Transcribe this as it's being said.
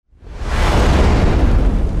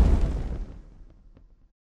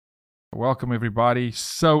Welcome, everybody.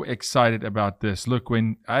 So excited about this. Look,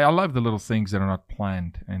 when I love the little things that are not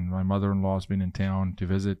planned. And my mother-in-law's been in town to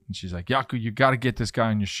visit, and she's like, Yaku, you got to get this guy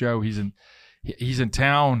on your show. He's in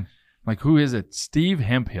town. I'm like, who is it? Steve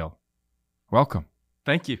Hemphill. Welcome.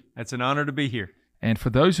 Thank you. It's an honor to be here. And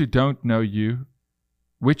for those who don't know you,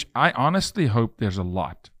 which I honestly hope there's a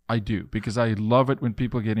lot. I do, because I love it when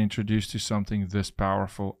people get introduced to something this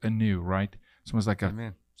powerful and new, right? It's almost like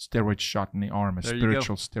a steroid shot in the arm, a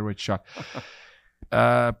spiritual steroid shot.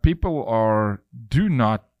 People do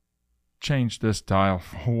not change this dial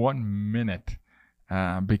for 1 minute,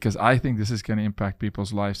 because I think this is going to impact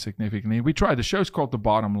people's lives significantly. We try. The show's called The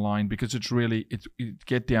Bottom Line because it's really, it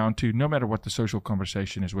get down to no matter what the social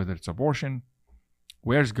conversation is, whether it's abortion,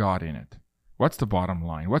 where's God in it? What's the bottom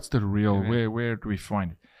line? What's the real, where do we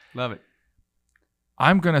find it? Love it.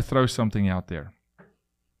 I'm going to throw something out there.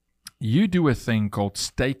 You do a thing called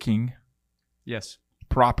staking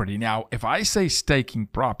property. Now, if I say staking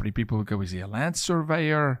property, people will go, is he a land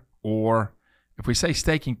surveyor? Or if we say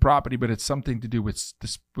staking property, but it's something to do with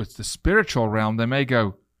the spiritual realm, they may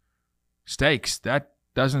go, stakes, that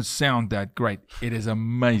doesn't sound that great. It is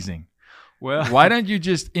amazing. Well, why don't you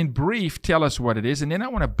just, in brief, tell us what it is, and then I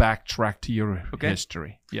want to backtrack to your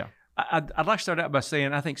history. Yeah. I'd like to start out by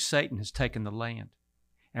saying I think Satan has taken the land,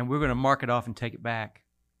 and we're going to mark it off and take it back,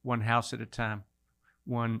 one house at a time,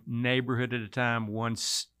 one neighborhood at a time, one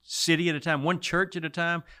city at a time, one church at a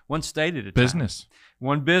time, one state at a time.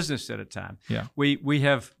 One business at a time. Yeah. We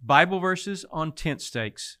have Bible verses on tent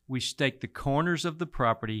stakes. We stake the corners of the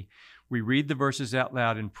property. We read the verses out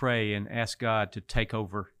loud and pray and ask God to take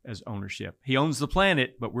over as ownership. He owns the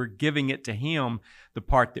planet, but we're giving it to Him, the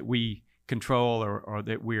part that we control or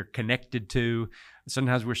that we're connected to.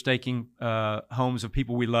 Sometimes we're staking homes of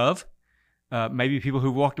people we love, maybe people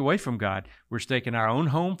who've walked away from God. We're staking our own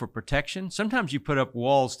home for protection. Sometimes you put up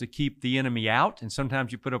walls to keep the enemy out, and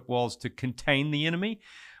sometimes you put up walls to contain the enemy.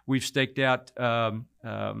 We've staked out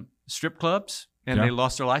strip clubs, and they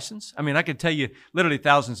lost their license. I mean, I could tell you literally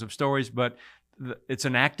thousands of stories, but it's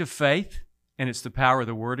an act of faith, and it's the power of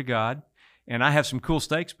the Word of God. And I have some cool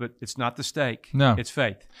stakes, but it's not the stake. No. It's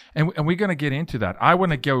faith. And we're going to get into that. I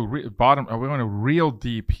want to go we want to real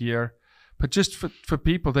deep here. But just for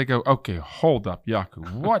people, they go, okay, hold up,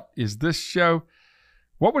 Yaku. What is this show?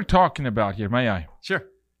 What we're talking about here, may I? Sure.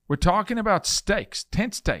 We're talking about stakes,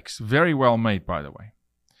 tent stakes. Very well made, by the way.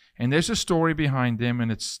 And there's a story behind them,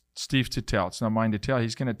 and it's Steve to tell. It's not mine to tell.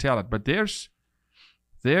 He's going to tell it. But there's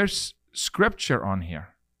scripture on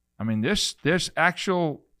here. I mean, there's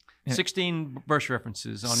actual... 16 verse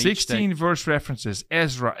references on each 16 verse references.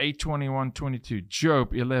 Ezra 8:21-22,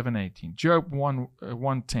 Job 11:18, Job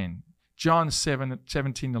 1:10, John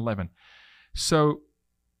 7:17-11. So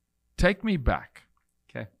take me back.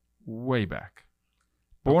 Okay. Way back.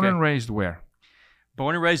 Born and raised where?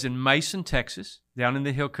 Born and raised in Mason, Texas, down in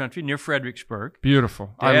the hill country near Fredericksburg.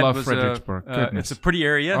 Beautiful. I love Fredericksburg. It's a pretty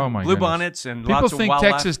area. Oh my Blue goodness. bonnets and people lots of wildlife. People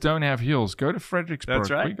think Texas don't have hills. Go to Fredericksburg. That's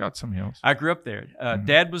right. We got some hills. I grew up there.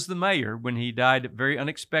 Dad was the mayor when he died very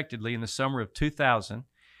unexpectedly in the summer of 2000.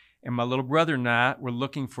 And my little brother and I were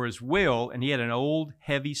looking for his will, and he had an old,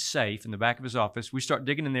 heavy safe in the back of his office. We start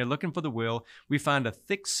digging in there looking for the will. We find a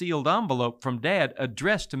thick sealed envelope from Dad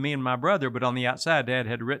addressed to me and my brother, but on the outside, Dad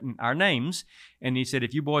had written our names. And he said,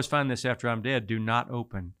 if you boys find this after I'm dead, do not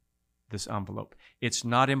open this envelope. It's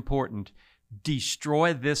not important.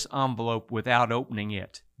 Destroy this envelope without opening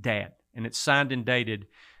it, Dad. And it's signed and dated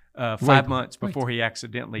 5 months before he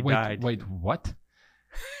accidentally died. Wait, what?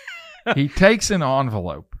 He takes an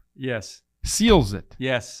envelope. Yes. Seals it.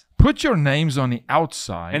 Yes. Put your names on the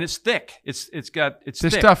outside. And it's thick. It's There's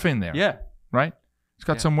thick. stuff in there. Yeah. Right? It's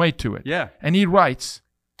got some weight to it. Yeah. And he writes,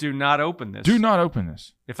 do not open this. Do not open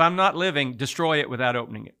this. If I'm not living, destroy it without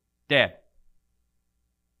opening it. Dad.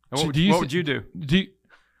 What would you do?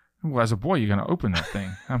 Well, as a boy, you're going to open that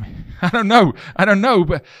thing. I mean, I don't know.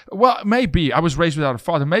 But, well, maybe. I was raised without a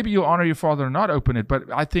father. Maybe you'll honor your father and not open it. But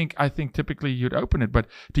I think typically you'd open it. But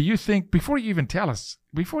do you think, before you even tell us,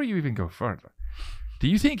 before you even go further, do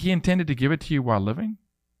you think he intended to give it to you while living?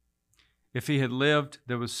 If he had lived,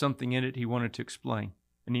 there was something in it he wanted to explain.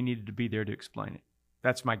 And he needed to be there to explain it.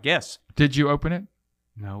 That's my guess. Did you open it?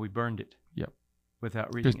 No, we burned it. Yep.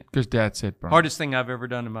 Without reading it. Because Dad said burn. Hardest thing I've ever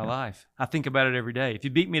done in my life. I think about it every day. If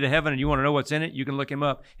you beat me to heaven and you want to know what's in it, you can look him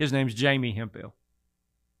up. His name's Jamie Hemphill.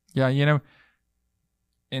 Yeah, you know,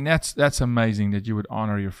 and that's amazing that you would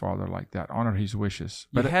honor your father like that, honor his wishes.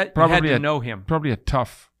 But you had to know him. Probably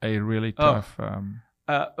a really tough.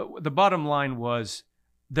 The bottom line was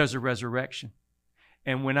there's a resurrection.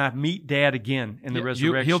 And when I meet Dad again in the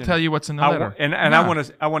resurrection, he'll tell you what's in the letter.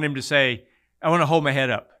 I want him to say, I want to hold my head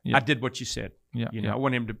up. Yeah. I did what you said. Yeah, I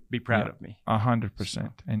want him to be proud of me.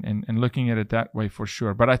 100%. And looking at it that way for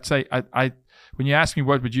sure. But I'd say, I when you ask me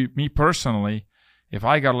what would you, me personally, if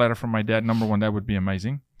I got a letter from my dad, number one, that would be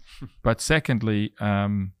amazing. But secondly,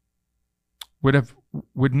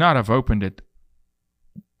 would not have opened it,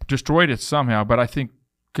 destroyed it somehow. But I think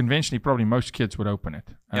conventionally, probably most kids would open it.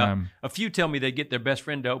 Yeah. A few tell me they get their best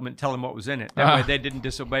friend to open it and tell them what was in it. That way they didn't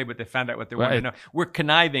disobey, but they found out what they wanted to know. We're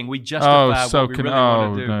conniving. We justify what we really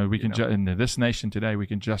want to do. No, we can in this nation today, we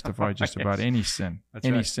can justify just about any sin.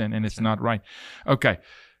 Sin, and it's not right. Okay.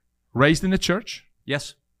 Raised in the church.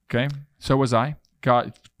 Yes. Okay. So was I.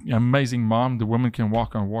 God, amazing mom. The woman can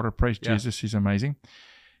walk on water. Praise Jesus. She's amazing.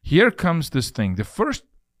 Here comes this thing. The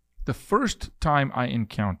first time I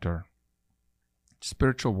encounter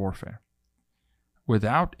spiritual warfare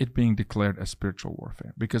without it being declared as spiritual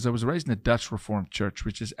warfare, because I was raised in a Dutch Reformed church,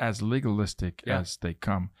 which is as legalistic as they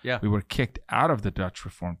come. Yeah. We were kicked out of the Dutch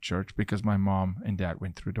Reformed church because my mom and dad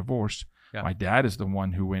went through divorce. Yeah. My dad is the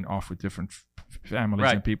one who went off with different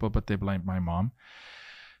families and people, but they blamed my mom.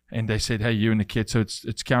 And they said, hey, you and the kids, so it's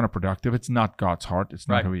counterproductive. It's not God's heart. It's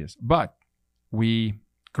not who he is. But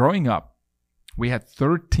growing up, we had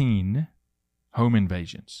 13 home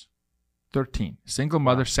invasions. 13. Single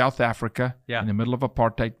mother, South Africa, in the middle of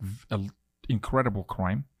apartheid, incredible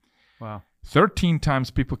crime. Wow. 13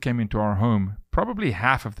 times people came into our home. Probably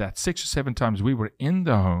half of that, 6 or 7 times we were in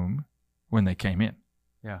the home when they came in.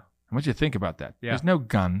 Yeah. I want you to think about that. Yeah. There's no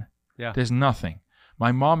gun. Yeah. There's nothing.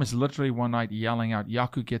 My mom is literally one night yelling out,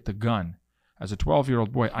 Yaku, get the gun. As a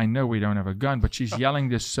 12-year-old boy, I know we don't have a gun, but she's yelling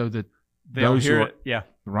this so that they'll hear it. Yeah.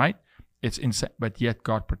 Right? It's insane, but yet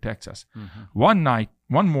God protects us. Mm-hmm.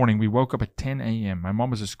 One morning, we woke up at 10 a.m. My mom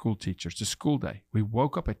was a school teacher. It's a school day. We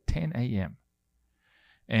woke up at 10 a.m.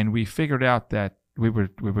 and we figured out that we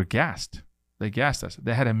were gassed. They gassed us.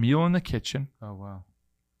 They had a meal in the kitchen. Oh, wow.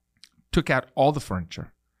 Took out all the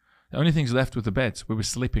furniture. The only things left were the beds we were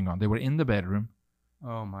sleeping on. They were in the bedroom.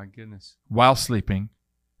 Oh, my goodness. While sleeping.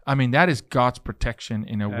 I mean, that is God's protection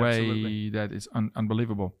in a way that is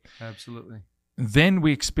unbelievable. Absolutely. Then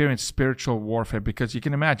we experienced spiritual warfare, because you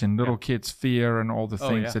can imagine little kids' fear and all the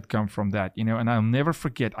things that come from that, and I'll never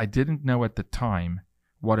forget, I didn't know at the time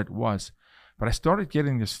what it was, but I started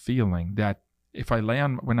getting this feeling that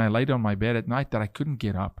when I laid on my bed at night, that I couldn't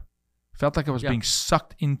get up. Felt like I was being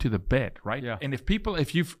sucked into the bed, right? Yeah. And if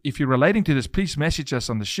you're relating to this, please message us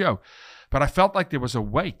on the show. But I felt like there was a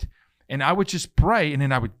weight, and I would just pray, and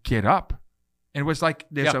then I would get up. And it was like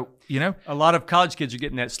there's a lot of college kids are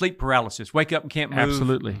getting that sleep paralysis. Wake up and can't move.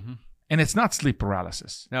 Absolutely. Mm-hmm. And it's not sleep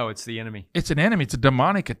paralysis. No, it's the enemy. It's an enemy. It's a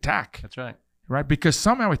demonic attack. That's right. Right? Because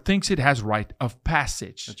somehow it thinks it has right of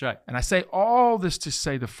passage. That's right. And I say all this to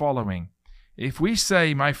say the following. If we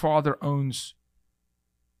say my father owns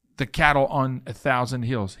the cattle on 1,000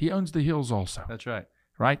 hills, he owns the hills also. That's right.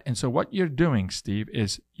 Right? And so what you're doing, Steve,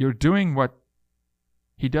 is you're doing what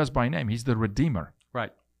he does by name. He's the Redeemer.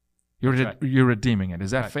 Right. You're redeeming it. Is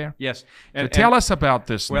that fair? Yes. So tell us about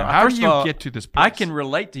this now. How do you get to this place? I can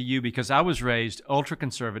relate to you because I was raised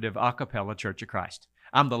ultra-conservative, a cappella Church of Christ.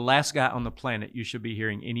 I'm the last guy on the planet you should be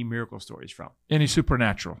hearing any miracle stories from. Any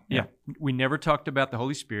supernatural. Yeah. We never talked about the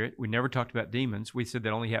Holy Spirit. We never talked about demons. We said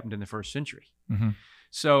that only happened in the first century. Mm-hmm.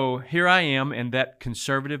 So here I am in that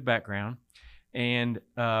conservative background. And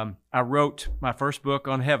I wrote my first book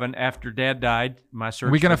on heaven after Dad died. My search.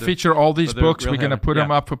 We're going to feature all these books. We're going to put them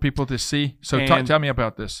up for people to see. So tell me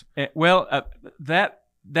about this. That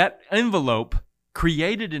envelope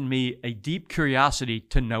created in me a deep curiosity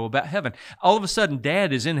to know about heaven. All of a sudden,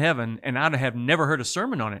 Dad is in heaven, and I have never heard a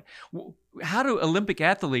sermon on it. How do Olympic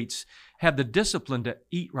athletes have the discipline to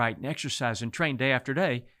eat right and exercise and train day after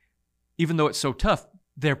day, even though it's so tough?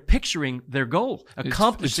 They're picturing their goal,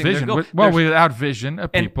 accomplishing their goal. Well, without vision,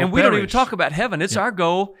 people and we don't even talk about heaven. It's our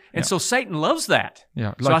goal, and so Satan loves that.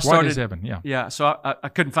 Yeah, so what is heaven? Yeah. So I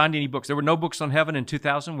couldn't find any books. There were no books on heaven in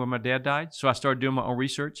 2000 when my dad died. So I started doing my own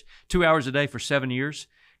research. 2 hours a day for 7 years.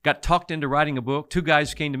 Got talked into writing a book. 2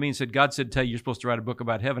 guys came to me and said, "God said tell you you're supposed to write a book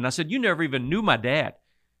about heaven." I said, "You never even knew my dad.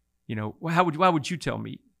 Why would you tell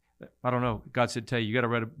me?" I don't know. God said tell you got to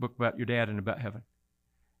write a book about your dad and about heaven.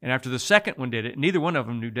 And after the second one did it, neither one of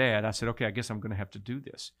them knew Dad. I said, okay, I guess I'm going to have to do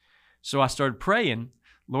this. So I started praying,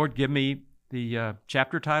 Lord, give me the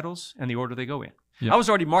chapter titles and the order they go in. Yep. I was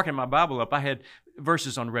already marking my Bible up. I had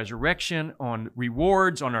verses on resurrection, on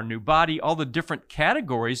rewards, on our new body, all the different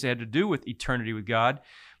categories that had to do with eternity with God.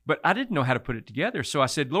 But I didn't know how to put it together. So I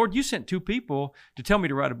said, Lord, you sent 2 people to tell me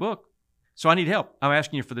to write a book. So I need help. I'm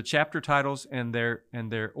asking you for the chapter titles and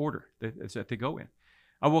their order that they go in.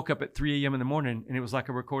 I woke up at 3 a.m. in the morning, and it was like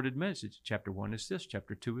a recorded message. Chapter 1 is this.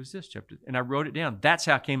 Chapter 2 is this. And I wrote it down. That's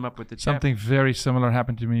how I came up with the chapter. Something very similar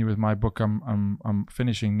happened to me with my book. I'm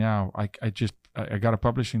finishing now. I got a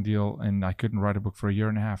publishing deal, and I couldn't write a book for a year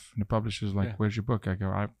and a half. And the publisher's like, "Where's your book?" I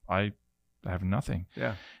go, "I have nothing."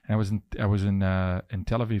 Yeah. And I was in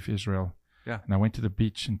Tel Aviv, Israel. Yeah. And I went to the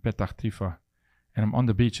beach in Petach Tikva. And I'm on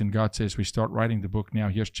the beach, and God says, "We start writing the book now.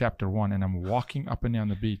 Here's chapter 1." And I'm walking up and down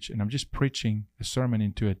the beach, and I'm just preaching a sermon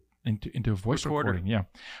into a voice recording. Yeah.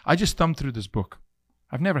 I just thumbed through this book.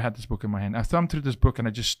 I've never had this book in my hand. I thumbed through this book, and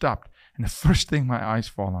I just stopped. And the first thing my eyes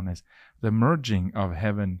fall on is the merging of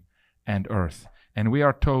heaven and earth. And we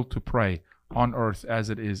are told to pray on earth as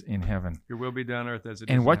it is in heaven. Your will be done on earth as it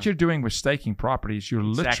is And in what heaven. you're doing with staking properties, you're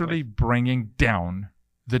literally bringing down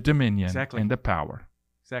the dominion and the power.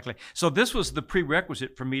 Exactly. So this was the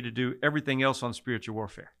prerequisite for me to do everything else on spiritual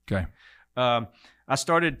warfare. Okay. I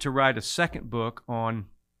started to write a second book on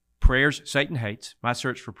prayers Satan hates, my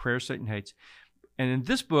search for prayers Satan hates. And in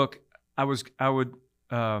this book, I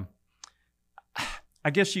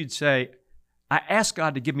guess you'd say, I asked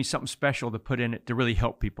God to give me something special to put in it to really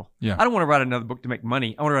help people. Yeah. I don't want to write another book to make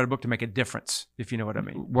money. I want to write a book to make a difference, if you know what I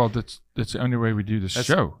mean. Well, that's the only way we do this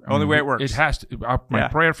show. The only way it works. It has to. My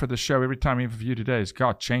prayer for the show every time we interview today is,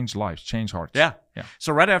 God, change lives, change hearts. Yeah. Yeah.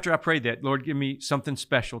 So right after I prayed that, Lord, give me something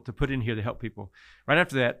special to put in here to help people. Right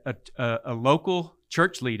after that, a local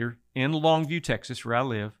church leader in Longview, Texas, where I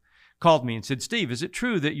live, called me and said, "Steve, is it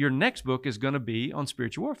true that your next book is going to be on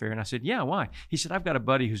spiritual warfare?" And I said, "Yeah, why?" He said, "I've got a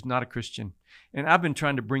buddy who's not a Christian, and I've been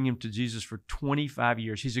trying to bring him to Jesus for 25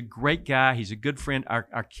 years. He's a great guy. He's a good friend.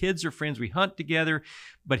 Our kids are friends. We hunt together,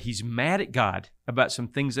 but he's mad at God about some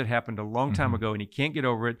things that happened a long time ago, and he can't get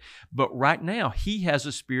over it. But right now, he has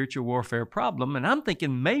a spiritual warfare problem, and I'm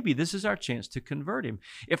thinking maybe this is our chance to convert him.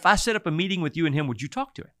 If I set up a meeting with you and him, would you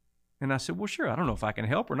talk to him?" And I said, "Well, sure. I don't know if I can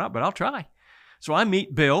help or not, but I'll try." So I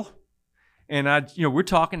meet Bill. And we're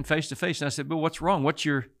talking face to face, and I said, "Bill, what's wrong? What's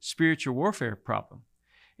your spiritual warfare problem?"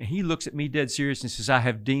 And he looks at me dead serious and says, "I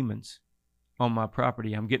have demons on my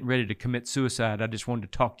property. I'm getting ready to commit suicide. I just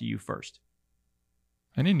wanted to talk to you first."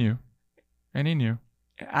 And he knew. I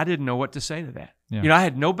didn't know what to say to that. Yeah. I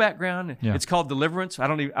had no background. Yeah. It's called deliverance.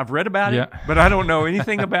 I've read about it, but I don't know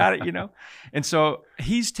anything about it, And so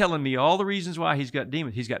he's telling me all the reasons why he's got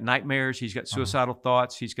demons. He's got nightmares. He's got suicidal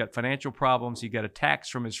thoughts. He's got financial problems. He's got attacks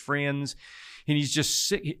from his friends. And he's just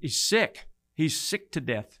sick. He's sick. He's sick to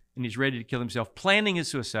death. And he's ready to kill himself, planning his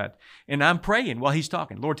suicide. And I'm praying while he's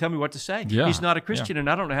talking. "Lord, tell me what to say." Yeah. He's not a Christian, and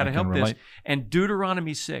I don't know how to help relate. this. And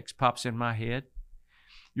Deuteronomy 6 pops in my head.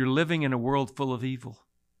 "You're living in a world full of evil.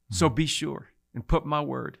 So be sure and put my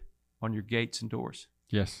word on your gates and doors."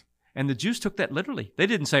 Yes. And the Jews took that literally. They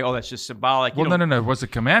didn't say, "Oh, that's just symbolic." Well, no. It was a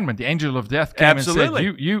commandment. The angel of death came and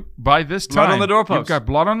said, you by this time, blood on the doorpost. You've got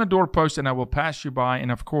blood on the doorpost, and I will pass you by.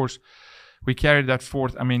 And of course, we carried that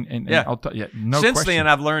forth. I mean, I'll tell you, Since then,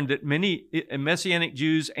 I've learned that many Messianic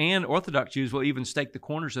Jews and Orthodox Jews will even stake the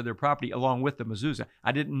corners of their property along with the mezuzah.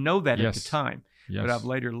 I didn't know that at the time. Yes. But I've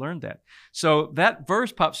later learned that. So that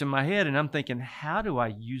verse pops in my head, and I'm thinking, how do I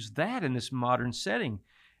use that in this modern setting?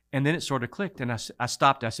 And then it sort of clicked, and I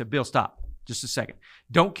stopped. I said, "Bill, stop. Just a second.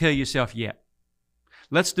 Don't kill yourself yet.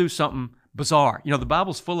 Let's do something bizarre." The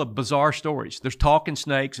Bible's full of bizarre stories. There's talking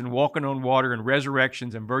snakes and walking on water and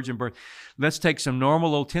resurrections and virgin birth. Let's take some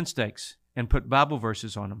normal old tent stakes and put Bible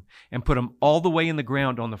verses on them and put them all the way in the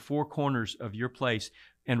ground on the four corners of your place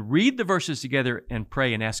and read the verses together and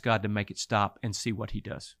pray and ask God to make it stop and see what he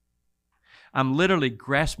does. I'm literally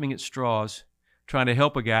grasping at straws trying to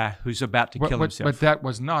help a guy who's about to kill himself. But that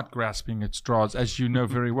was not grasping at straws, as you know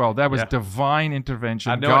very well. That was divine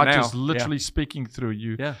intervention. I know God it now. just literally speaking through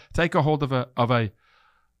you. Yeah. Take a hold of a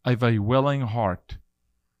willing heart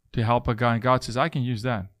to help a guy. And God says, "I can use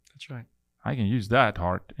that. That's right. I can use that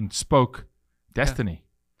heart," and spoke destiny.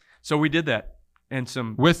 So we did that. And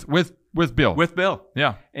some with Bill. With Bill.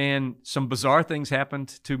 Yeah. And some bizarre things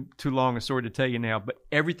happened. Too long a story to tell you now, but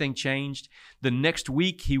everything changed. The next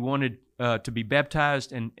week he wanted to be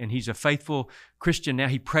baptized, and he's a faithful Christian now.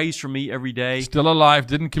 He prays for me every day. Still alive,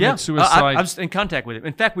 didn't commit suicide. I was in contact with him.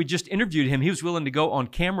 In fact, we just interviewed him. He was willing to go on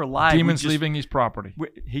camera live. Demons leaving his property.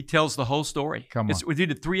 He tells the whole story. Come on. We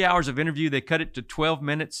did 3 hours of interview. They cut it to 12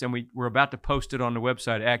 minutes, and we're about to post it on the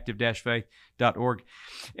website, active-faith.org.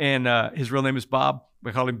 And his real name is Bob.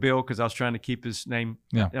 We call him Bill because I was trying to keep his name.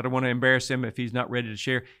 Yeah. I don't want to embarrass him if he's not ready to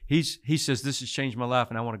share. He says, "This has changed my life,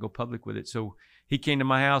 and I want to go public with it." So he came to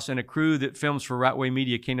my house, and a crew that films for Right Way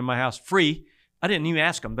Media came to my house free. I didn't even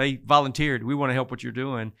ask them. They volunteered. "We want to help what you're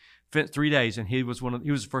doing." 3 days, and he was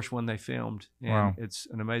the first one they filmed. And Wow. it's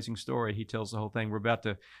an amazing story. He tells the whole thing. We're about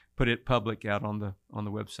to put it public out on the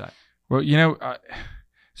website. Well,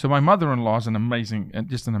 so my mother-in-law is an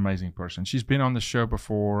amazing person. She's been on the show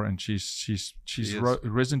before, and she's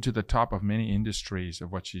risen to the top of many industries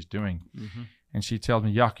of what she's doing. Mm-hmm. And she tells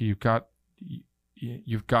me, Yaki, you've got to,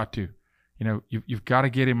 you've got to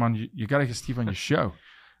get him on. You got to get Steve on your show.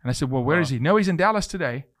 And I said, well, where is he? No, he's in Dallas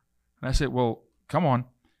today. And I said, well, come on.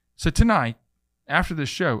 So tonight, after the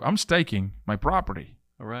show, I'm staking my property.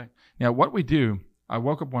 All right. Now, what we do, I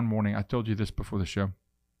woke up one morning. I told you this before the show.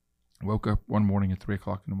 I woke up one morning at 3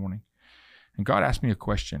 o'clock in the morning, and God asked me a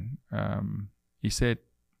question.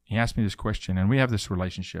 He asked me this question, and we have this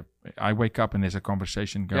relationship. I wake up and there's a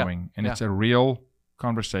conversation going, and it's a real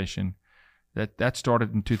conversation. That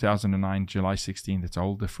started in 2009, July 16th. It's a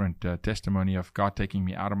whole different testimony of God taking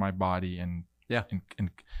me out of my body and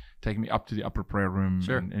taking me up to the upper prayer room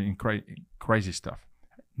and crazy stuff.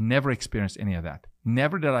 Never experienced any of that.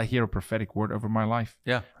 Never did I hear a prophetic word over my life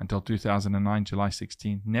until 2009, July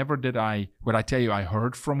 16th. Never did I tell you, I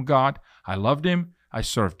heard from God. I loved him. I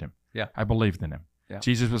served him. Yeah. I believed in him. Yeah.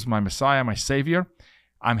 Jesus was my Messiah, my Savior.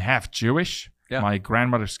 I'm half Jewish. Yeah. My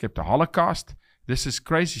grandmother skipped the Holocaust. This is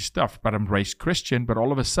crazy stuff, but I'm raised Christian. But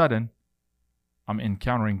all of a sudden, I'm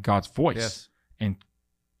encountering God's voice and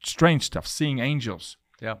strange stuff, seeing angels,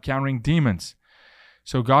 encountering demons.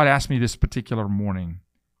 So God asked me this particular morning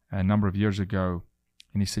a number of years ago,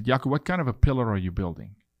 and he said, Yaku, what kind of a pillar are you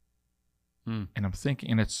building? And I'm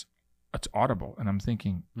thinking, and it's audible, and I'm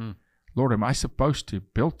thinking, Lord, am I supposed to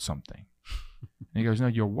build something? And he goes, no,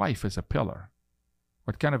 your wife is a pillar.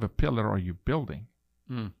 What kind of a pillar are you building?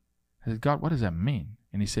 I said, God, what does that mean?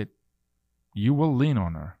 And he said, you will lean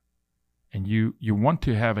on her, and you want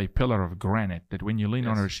to have a pillar of granite that when you lean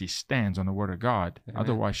on her, she stands on the word of God. Amen.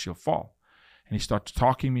 Otherwise, she'll fall. And he starts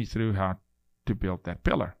talking me through how to build that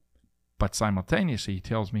pillar. But simultaneously, he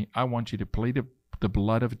tells me, I want you to plead the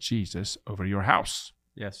blood of Jesus over your house.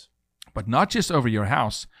 Yes. But not just over your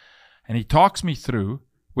house. And he talks me through,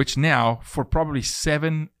 which now, for probably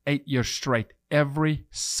 7-8 years straight, every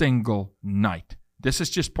single night. This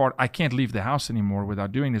is just part, I can't leave the house anymore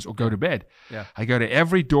without doing this or go to bed. Yeah. I go to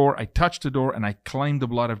every door, I touch the door, and I claim the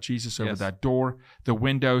blood of Jesus over that door, the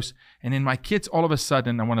windows. And then my kids, all of a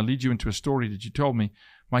sudden, I want to lead you into a story that you told me.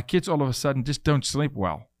 My kids all of a sudden just don't sleep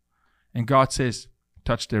well. And God says,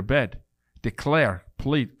 touch their bed, declare,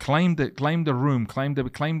 plead, claim the room, claim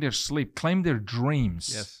their sleep, claim their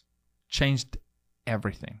dreams. Yes. Changed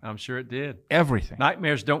everything. I'm sure it did. Everything.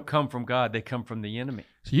 Nightmares don't come from God, they come from the enemy.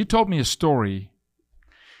 So you told me a story.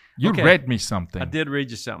 You read me something. I did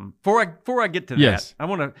read you something. Before I get to that, I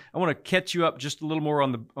want to catch you up just a little more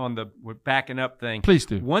on the backing up thing. Please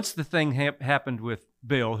do. Once the thing happened with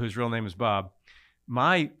Bill, whose real name is Bob,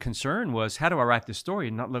 my concern was, how do I write this story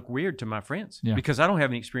and not look weird to my friends? Yeah. Because I don't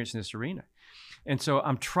have any experience in this arena. And so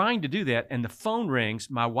I'm trying to do that, and the phone rings.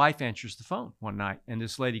 My wife answers the phone one night, and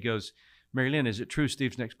this lady goes, Mary Lynn, is it true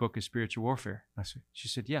Steve's next book is spiritual warfare? She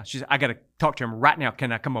said, yeah. She said, I got to talk to him right now.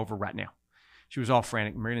 Can I come over right now? She was all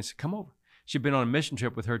frantic. Mary Lynn said, come over. She'd been on a mission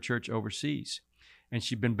trip with her church overseas, and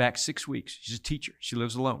she'd been back 6 weeks. She's a teacher. She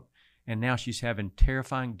lives alone. And now she's having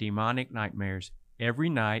terrifying demonic nightmares every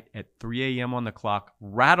night at 3 a.m. on the clock,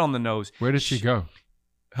 right on the nose. Where did she go?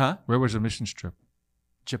 Huh? Where was the mission trip?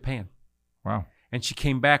 Japan. Wow. And she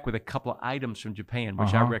came back with a couple of items from Japan,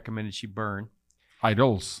 which I recommended she burn.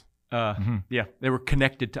 Idols. Yeah, they were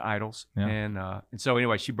connected to idols. Yeah. And so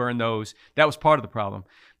anyway, she burned those. That was part of the problem.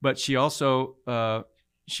 But she also,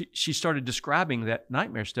 she started describing that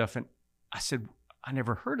nightmare stuff. And I said, I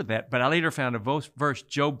never heard of that. But I later found a verse,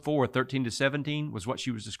 Job 4, 13 to 17 was what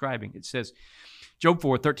she was describing. It says, Job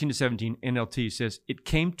 4, 13 to 17, NLT says, it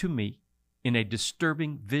came to me in a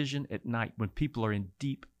disturbing vision at night when people are in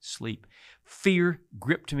deep sleep. Fear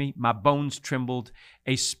gripped me. My bones trembled.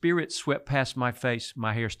 A spirit swept past my face.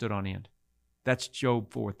 My hair stood on end. That's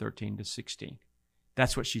Job 4, 13 to 16.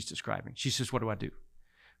 That's what she's describing. She says, what do I do?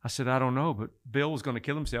 I said, I don't know, but Bill was going to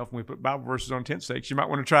kill himself when we put Bible verses on tent stakes. You might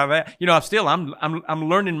want to try that. You know, I'm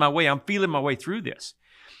learning my way. I'm feeling my way through this.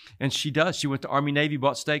 And she does. She went to Army, Navy,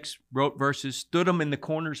 bought stakes, wrote verses, stood them in the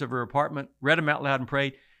corners of her apartment, read them out loud and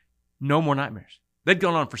prayed. No more nightmares. They'd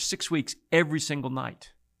gone on for 6 weeks every single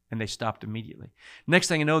night, and they stopped immediately. Next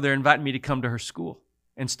thing you know, they're inviting me to come to her school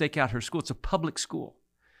and stake out her school. It's a public school.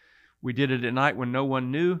 We did it at night when no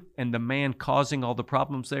one knew, and the man causing all the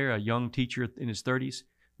problems there, a young teacher in his 30s,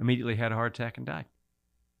 immediately had a heart attack and died.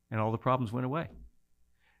 And all the problems went away.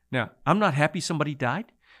 Now, I'm not happy somebody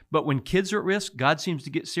died, But when kids are at risk, God seems to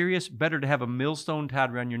get serious. Better to have a millstone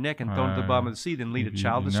tied around your neck and thrown to the bottom of the sea than lead a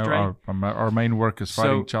child astray. Our main work is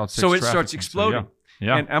fighting child sex trafficking. trafficking. So it starts exploding.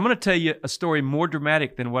 Yeah. And I'm going to tell you a story more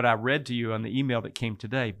dramatic than what I read to you on the email that came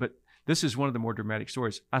today. But this is one of the more dramatic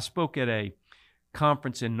stories. I spoke at a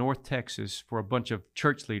conference in North Texas for a bunch of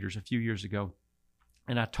church leaders a few years ago,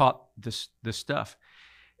 and I taught this stuff.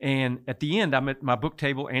 And at the end, I'm at my book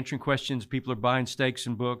table answering questions. People are buying steaks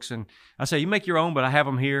and books. And I say, you make your own, but I have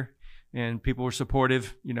them here. And people were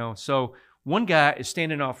supportive, So one guy is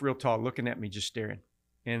standing off real tall, looking at me, just staring.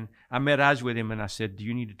 And I met eyes with him, and I said, do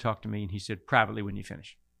you need to talk to me? And he said, privately when you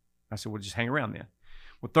finish. I said, well, just hang around then.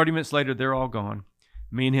 Well, 30 minutes later, they're all gone.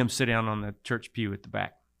 Me and him sit down on the church pew at the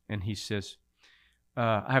back. And he says,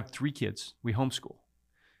 I have 3 kids. We homeschool.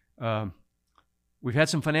 We've had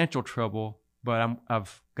some financial trouble, but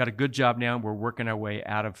I've got a good job now, and we're working our way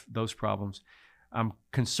out of those problems. I'm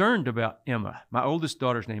concerned about Emma. My oldest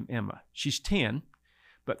daughter's named Emma. She's 10,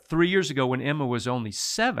 but 3 years ago when Emma was only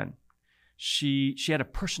 7, she had a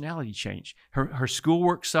personality change. Her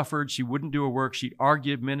schoolwork suffered. She wouldn't do her work. She'd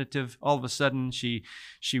argumentative. All of a sudden, she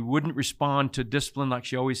wouldn't respond to discipline like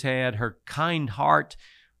she always had. Her kind heart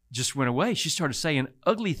just went away. She started saying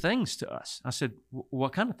ugly things to us. I said,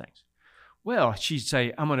 what kind of things? Well, she'd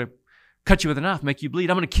say, I'm going to cut you with a knife, make you bleed.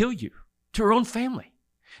 I'm going to kill you, to her own family.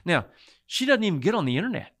 Now, she doesn't even get on the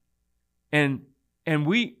internet. And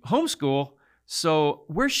we homeschool, so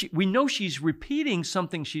we know she's repeating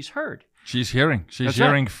something she's heard. She's hearing. She's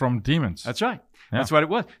hearing from demons. That's right. Yeah. That's what it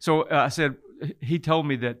was. So I said, he told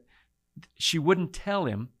me that she wouldn't tell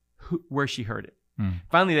him where she heard it.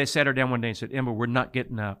 Finally, they sat her down one day and said, Emma, we're not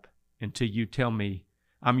getting up until you tell me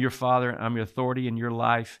I'm your father, I'm your authority in your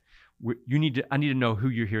life. I need to know who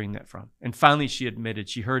you're hearing that from. And finally, she admitted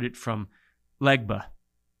she heard it from Legba,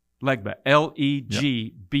 Legba.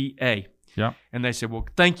 Yeah. And they said, well,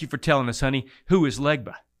 thank you for telling us, honey. Who is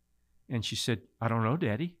Legba? And she said, I don't know,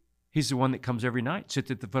 Daddy. He's the one that comes every night,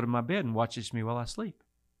 sits at the foot of my bed and watches me while I sleep.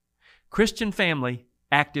 Christian family,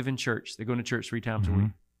 active in church. They go to church 3 times a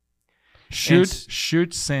week.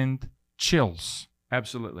 Should send chills.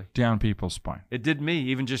 Absolutely. Down people's spine. It did me,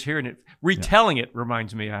 even just hearing it. Retelling it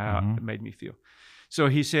reminds me how it made me feel. So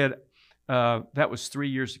he said, that was 3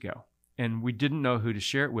 years ago. And we didn't know who to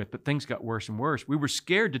share it with, but things got worse and worse. We were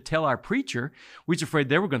scared to tell our preacher. We was afraid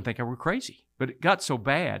they were going to think I were crazy. But it got so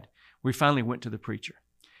bad, we finally went to the preacher.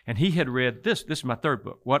 And he had read this. This is my 3rd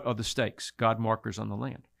book, What Are the Stakes? God Markers on the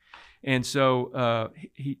Land. And so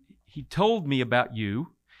he told me about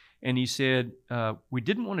you, and he said, we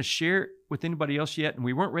didn't want to share it with anybody else yet, and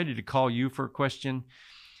we weren't ready to call you for a question.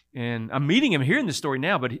 And I'm meeting him, hearing this story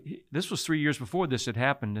now, but this was 3 years before this had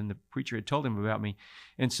happened, and the preacher had told him about me.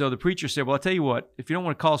 And so the preacher said, well, I'll tell you what, if you don't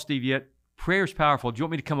want to call Steve yet, prayer's powerful. Do you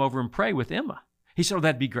want me to come over and pray with Emma? He said, oh,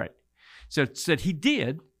 that'd be great. So said he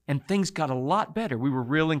did, and things got a lot better. We were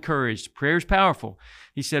real encouraged. Prayer's powerful.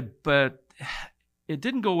 He said, but it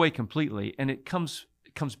didn't go away completely, and it comes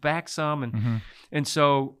back some. And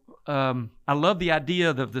so I love the idea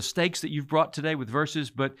of the steaks that you've brought today with verses,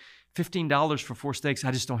 but $15 for 4 steaks,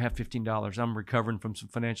 I just don't have $15. I'm recovering from some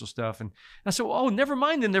financial stuff. And I said, oh, never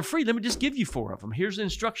mind then. They're free. Let me just give you 4 of them. Here's the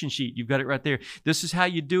instruction sheet. You've got it right there. This is how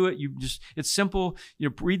you do it. It's simple.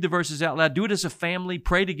 Read the verses out loud. Do it as a family.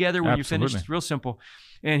 Pray together when you finish. It's real simple.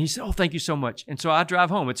 And he said, oh, thank you so much. And so I drive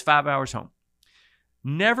home. It's 5 hours home.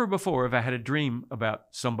 Never before have I had a dream about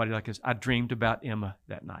somebody like this. I dreamed about Emma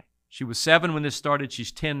that night. She was 7 when this started.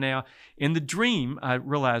 She's 10 now. In the dream, I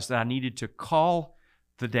realized that I needed to call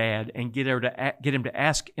the dad and get him to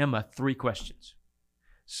ask Emma 3 questions.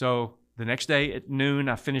 So the next day at noon,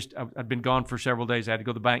 I'd been gone for several days. I had to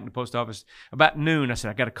go to the bank and the post office. About noon, I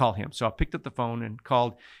said, I got to call him. So I picked up the phone and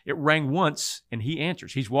called. It rang once, and he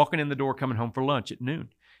answers. He's walking in the door coming home for lunch at noon.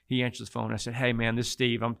 He answers the phone. I said, hey, man, this is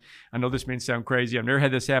Steve. I know this may sound crazy. I've never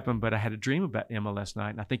had this happen, but I had a dream about Emma last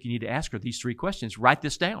night, and I think you need to ask her these 3 questions. Write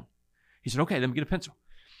this down. He said, okay, let me get a pencil.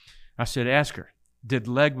 I said, ask her, did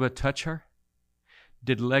Legba touch her?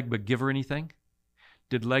 Did Legba give her anything?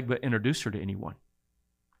 Did Legba introduce her to anyone?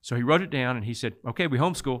 So he wrote it down, and he said, okay, we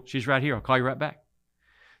homeschool. She's right here. I'll call you right back.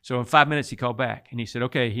 So in 5 minutes, he called back, and he said,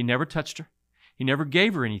 okay, he never touched her. He never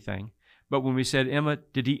gave her anything. But when we said, Emma,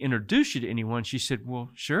 did he introduce you to anyone? She said,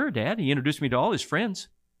 well, sure, Dad. He introduced me to all his friends.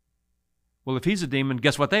 Well, if he's a demon,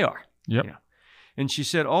 guess what they are? Yep. You know? And she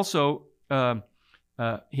said also,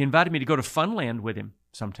 he invited me to go to Funland with him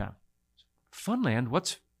sometime. Funland?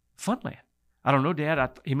 What's Funland? I don't know,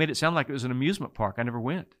 Dad. He made it sound like it was an amusement park. I never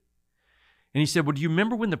went. And he said, well, do you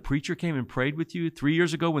remember when the preacher came and prayed with you 3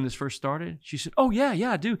 years ago when this first started? She said, oh,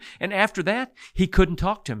 yeah, I do. And after that, he couldn't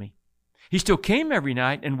talk to me. He still came every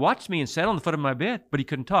night and watched me and sat on the foot of my bed, but he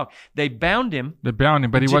couldn't talk. They bound him. They bound him,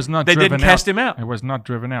 but he was not They driven out. didn't cast him out. He was not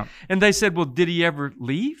driven out. And they said, well, did he ever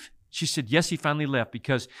leave? She said, yes, he finally left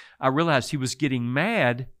because I realized he was getting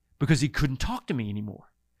mad because he couldn't talk to me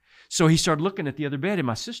anymore. So he started looking at the other bed and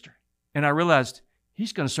my sister. And I realized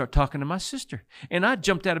he's going to start talking to my sister. And I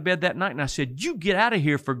jumped out of bed that night and I said, you get out of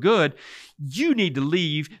here for good. You need to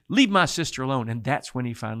leave. Leave my sister alone. And that's when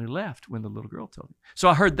he finally left, when the little girl told him. So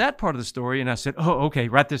I heard that part of the story and I said, oh, okay,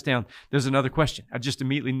 write this down. There's another question. I just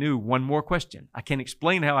immediately knew one more question. I can't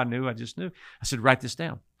explain how I knew. I just knew. I said, write this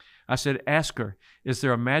down. I said, ask her, is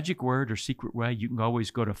there a magic word or secret way you can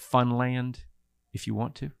always go to Funland if you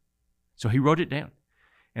want to? So he wrote it down.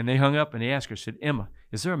 And they hung up and they asked her, said, Emma,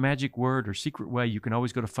 is there a magic word or secret way you can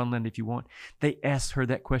always go to Funland if you want? They asked her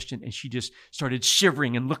that question and she just started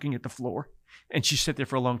shivering and looking at the floor. And she sat there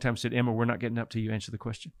for a long time and said, Emma, we're not getting up till you answer the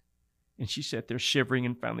question. And she sat there shivering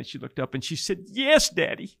and finally she looked up and she said, yes,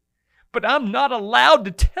 Daddy, but I'm not allowed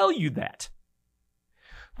to tell you that.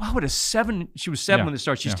 Why would she was 7 when it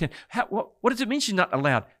started, she's 10. What does it mean she's not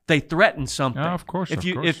allowed? They threatened something. Of course.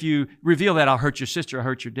 If you reveal that, I'll hurt your sister, I'll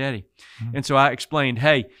hurt your daddy. Mm-hmm. And so I explained,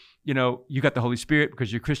 hey, you got the Holy Spirit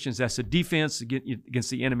because you're Christians. That's a defense against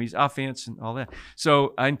the enemy's offense and all that.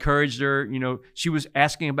 So I encouraged her. She was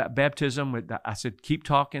asking about baptism. I said, keep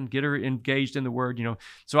talking, get her engaged in the Word.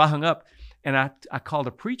 So I hung up and I called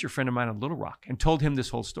a preacher friend of mine in Little Rock and told him this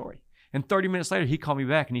whole story. And 30 minutes later, he called me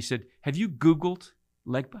back and he said, have you Googled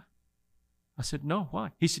Legba? I said, no, why?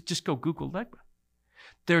 He said, just go Google Legba.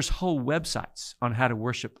 There's whole websites on how to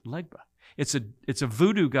worship Legba. It's a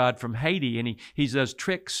voodoo god from Haiti, and he does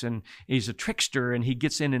tricks, and he's a trickster, and he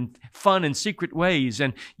gets in fun and secret ways,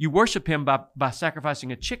 and you worship him by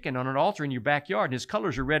sacrificing a chicken on an altar in your backyard, and his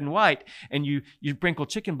colors are red and white, and you sprinkle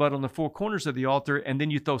chicken blood on the 4 corners of the altar, and then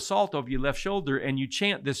you throw salt over your left shoulder, and you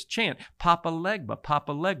chant this chant, Papa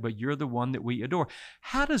Legba, you're the one that we adore.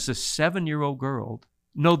 How does a 7-year-old girl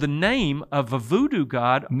know the name of a voodoo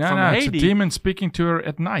god from Haiti? It's a demon speaking to her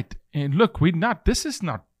at night. And look, this is,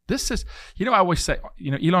 I always say,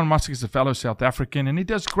 Elon Musk is a fellow South African and he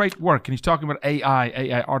does great work. And he's talking about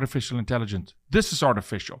AI, artificial intelligence. This is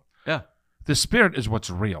artificial. Yeah. The spirit is what's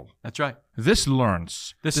real. That's right. This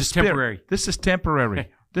learns. This is temporary. This is temporary.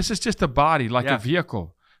 This is just a body, like a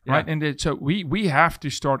vehicle, right? Yeah. And so we have to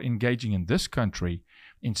start engaging in this country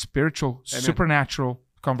in spiritual, supernatural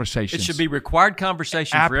conversations. It should be required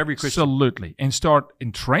conversation for every Christian. Absolutely. And start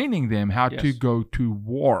in training them how to go to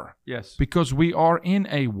war. Yes. Because we are in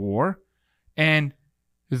a war, and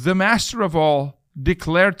the master of all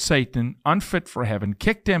declared Satan unfit for heaven,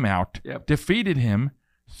 kicked him out, defeated him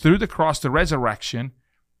through the cross, the resurrection,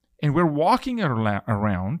 and we're walking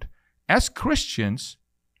around as Christians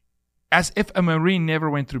as if a Marine never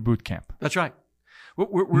went through boot camp. That's right.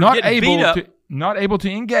 We're not able to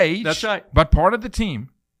engage. That's right. But part of the team.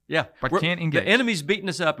 Yeah. But can't engage. The enemy's beating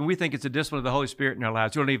us up, and we think it's a discipline of the Holy Spirit in our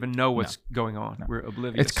lives. We don't even know what's going on. No. We're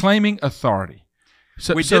oblivious. It's claiming authority.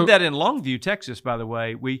 We did that in Longview, Texas, by the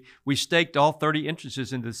way. We staked all 30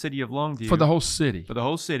 entrances into the city of Longview. For the whole city. For the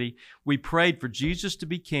whole city. We prayed for Jesus to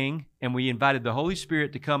be king, and we invited the Holy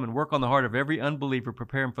Spirit to come and work on the heart of every unbeliever,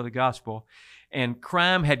 prepare him for the gospel. And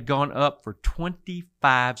crime had gone up for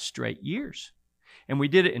 25 straight years. And we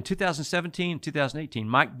did it in 2017, 2018.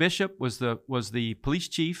 Mike Bishop was the police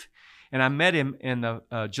chief, and I met him in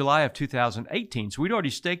July of 2018. So we'd already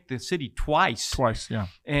staked the city twice. Yeah.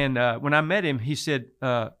 And when I met him, he said,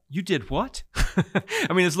 you did what?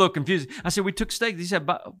 I mean, it's a little confusing. I said, we took stakes. He said,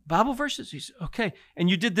 Bible verses? He said, okay. And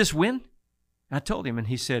you did this when? I told him, and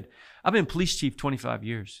he said, I've been police chief 25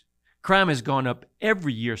 years. Crime has gone up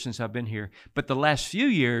every year since I've been here. But the last few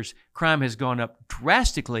years, crime has gone up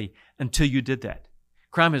drastically until you did that.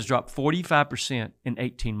 Crime has dropped 45% in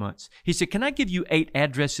 18 months. He said, can I give you 8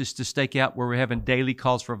 addresses to stake out where we're having daily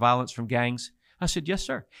calls for violence from gangs? I said, yes,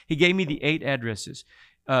 sir. He gave me the 8 addresses.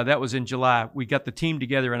 That was in July. We got the team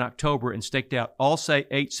together in October and staked out all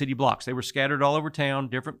 8 city blocks. They were scattered all over town,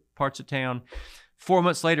 different parts of town. 4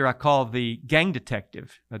 months later, I called the gang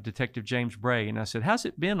detective, Detective James Bray, and I said, how's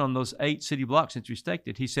it been on those 8 city blocks since we staked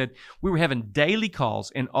it? He said, we were having daily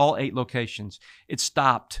calls in all 8 locations. It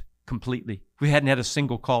stopped completely. We hadn't had a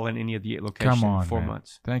single call in any of the 8 locations in 4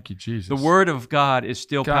 months. Thank you, Jesus. The Word of God is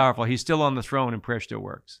still powerful. He's still on the throne, and prayer still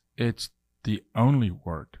works. It's the only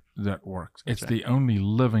Word that works. It's the only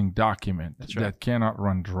living document that cannot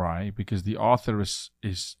run dry, because the author is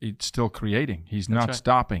still creating. He's not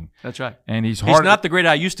stopping. That's right. And he's not the great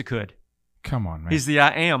I used to could. Come on, man. He's the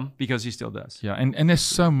I am, because he still does. Yeah, and there's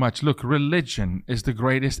so much. Look, religion is the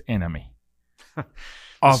greatest enemy.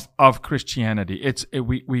 of Christianity.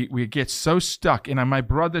 We get so stuck. And my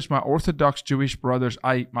brothers, my Orthodox Jewish brothers,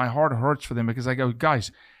 my heart hurts for them because I go,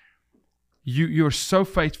 guys, you're so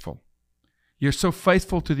faithful. You're so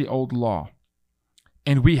faithful to the old law.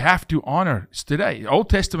 And we have to honor today, Old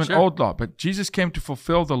Testament, sure. Old law. But Jesus came to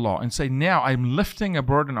fulfill the law and say, now I'm lifting a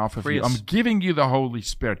burden off of you. I'm giving you the Holy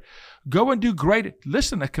Spirit. Go and do great.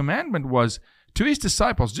 Listen, a commandment was to his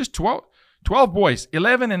disciples, just 12 boys,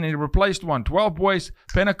 11 and he replaced one. 12 boys,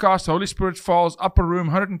 Pentecost, Holy Spirit falls, upper room,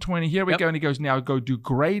 120. Here we go. And he goes, now go do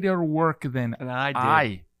greater work than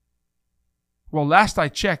I. Well, last I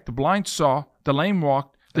checked, the blind saw, the lame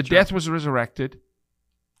walked, the death was resurrected.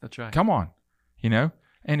 That's right. Come on.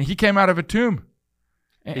 And he came out of a tomb.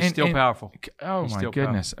 He's still powerful. Oh, my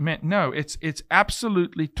goodness. I mean, no, it's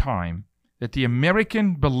absolutely time that the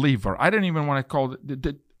American believer, I don't even want to call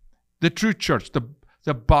it the true church,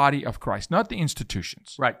 the body of Christ, not the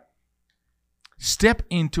institutions. Right. Step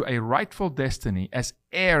into a rightful destiny as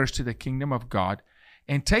heirs to the kingdom of God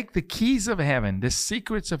and take the keys of heaven, the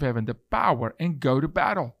secrets of heaven, the power, and go to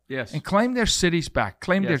battle. Yes. And claim their cities back,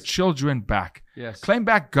 claim their children back, claim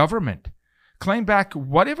back government. Claim back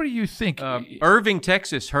whatever you think. Irving,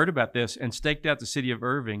 Texas heard about this and staked out the city of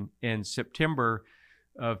Irving in September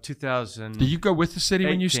of 2000. Did you go with the city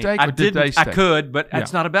when you staked? I didn't. I could, but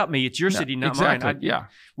it's not about me. It's your city, not exactly. mine.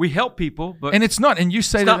 We help people, but and it's not. And you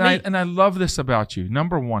say that, and I love this about you.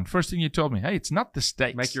 Number one, first thing you told me, hey, it's not the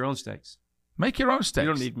stakes. Make your own stakes. Make your own stakes.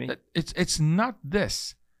 You don't need me. It's not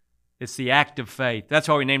this. It's the act of faith. That's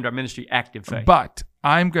why we named our ministry Active Faith. But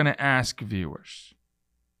I'm going to ask viewers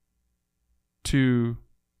to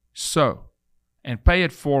sow and pay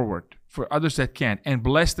it forward for others that can't and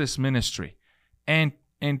bless this ministry. And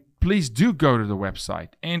please do go to the website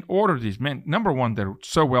and order these. Man, number one, they're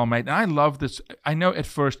so well made. And I love this. I know at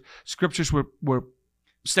first scriptures were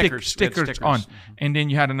stickers on. Mm-hmm. And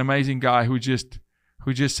then you had an amazing guy who just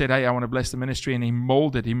said, hey, I want to bless the ministry. And he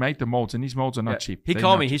made the molds. And these molds are not cheap. He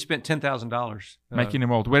called me. He spent $10,000 making a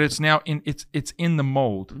mold. Where it's now it's in the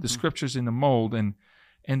mold. Mm-hmm. The scripture's in the mold.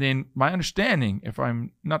 And then my understanding, if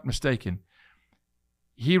I'm not mistaken,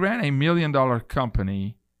 he ran $1 million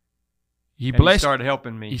company. He started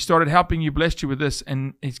helping me. He started helping you, blessed you with this,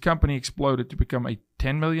 and his company exploded to become a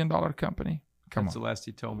 $10 million company. That's the last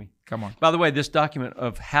he told me. Come on. By the way, this document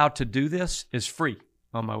of how to do this is free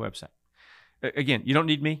on my website. Again, you don't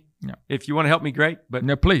need me. No. If you want to help me, great. But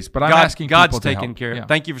no, please. But I'm asking God's people to taking help. care of it. Yeah.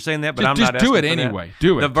 Thank you for saying that, but I'm not asking do it for anyway. That.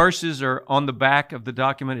 Do it. The verses are on the back of the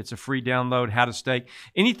document. It's a free download, how to stake.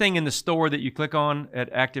 Anything in the store that you click on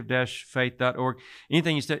at active-faith.org,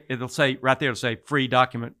 anything it'll say right there, it'll say free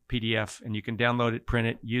document PDF, and you can download it, print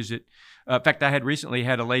it, use it. In fact, I had recently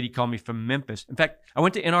had a lady call me from Memphis. In fact, I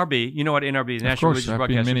went to NRB. You know what NRB is? National Religious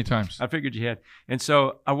Broadcasting. Of course, I've been many times. I figured you had. And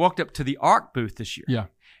so I walked up to the ARC booth this year. Yeah.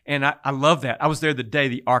 And I love that. I was there the day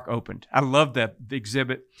the ARC opened. I love that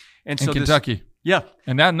exhibit. And so in Kentucky. Yeah.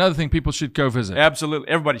 And that's another thing people should go visit. Absolutely.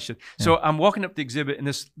 Everybody should. Yeah. So I'm walking up the exhibit, and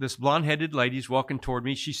this blonde-headed lady's walking toward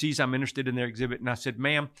me. She sees I'm interested in their exhibit. And I said,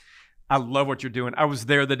 ma'am, I love what you're doing. I was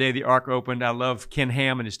there the day the ARC opened. I love Ken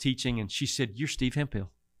Ham and his teaching. And she said, you're Steve Hemphill.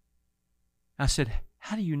 I said,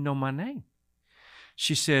 how do you know my name?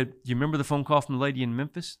 She said, you remember the phone call from the lady in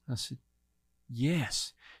Memphis? I said,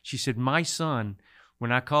 yes. She said, my son,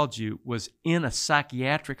 when I called you, was in a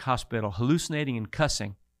psychiatric hospital hallucinating and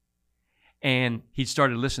cussing. And he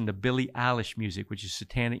started listening to Billie Eilish music, which is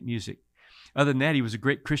satanic music. Other than that, he was a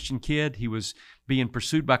great Christian kid. He was being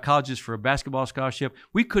pursued by colleges for a basketball scholarship.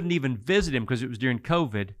 We couldn't even visit him because it was during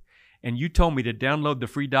COVID. And you told me to download the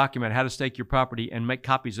free document, How to Stake Your Property, and make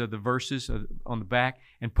copies of the verses on the back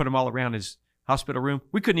and put them all around his hospital room.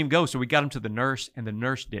 We couldn't even go, so we got him to the nurse, and the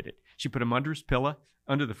nurse did it. She put him under his pillow,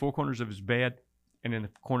 under the four corners of his bed, and in the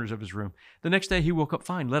corners of his room. The next day, he woke up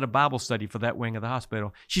fine, led a Bible study for that wing of the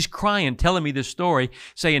hospital. She's crying, telling me this story,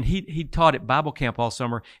 saying he taught at Bible camp all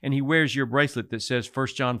summer, and he wears your bracelet that says 1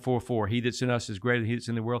 John 4:4, he that's in us is greater than he that's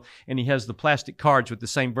in the world, and he has the plastic cards with the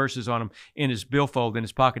same verses on them in his billfold, in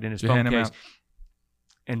his pocket, in his phone case.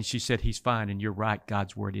 And she said, he's fine, and you're right,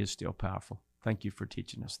 God's word is still powerful. Thank you for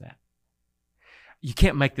teaching us that. You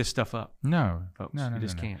can't make this stuff up. No, folks. No, you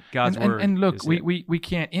just can't. God's word. And look, we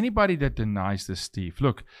can't. Anybody that denies this, Steve,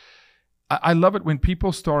 look, I love it when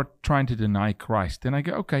people start trying to deny Christ. Then I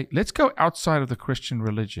go, okay, let's go outside of the Christian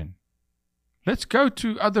religion. Let's go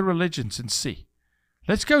to other religions and see.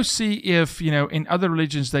 Let's go see if, in other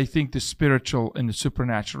religions they think the spiritual and the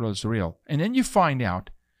supernatural is real. And then you find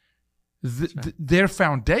out their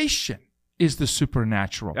foundation is the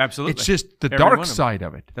supernatural. Absolutely. It's just the dark side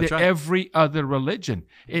of it. That's right. Every other religion.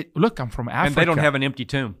 Look, I'm from Africa. And they don't have an empty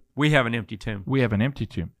tomb. We have an empty tomb. We have an empty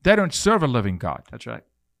tomb. They don't serve a living God. That's right.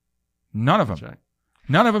 None of them. That's right.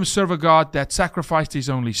 None of them serve a God that sacrificed his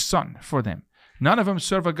only son for them. None of them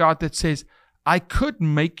serve a God that says, I could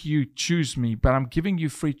make you choose me, but I'm giving you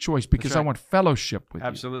free choice because I want fellowship with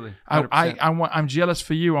Absolutely. you. I'm jealous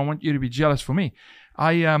for you. I want you to be jealous for me.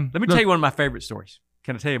 Let me tell you one of my favorite stories.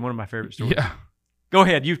 Can I tell you one of my favorite stories? Yeah. Go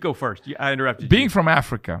ahead. You go first. I interrupted you. Being from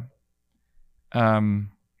Africa,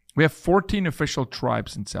 we have 14 official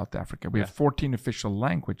tribes in South Africa. We have 14 official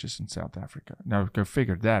languages in South Africa. Now, go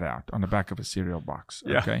figure that out on the back of a cereal box.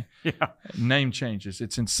 Okay? Yeah. Name changes.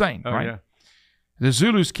 It's insane, right? Yeah. The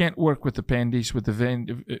Zulus can't work with the Pandis, with the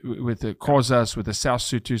Xhosas, with the South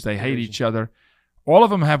Sotus. They hate each other. All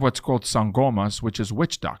of them have what's called sangomas, which is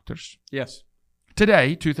witch doctors. Yes.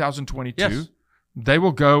 Today, 2022, they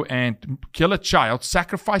will go and kill a child,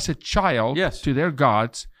 sacrifice a child to their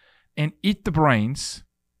gods, and eat the brains.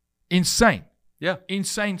 Insane. Yeah.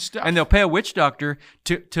 Insane stuff. And they'll pay a witch doctor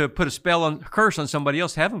to put a spell on curse on somebody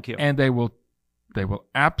else, have them killed. And they will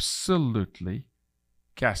absolutely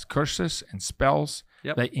cast curses and spells.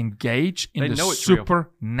 Yep. They engage in the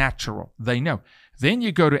supernatural. They know. Then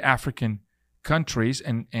you go to African countries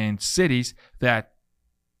and cities that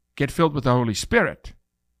get filled with the Holy Spirit.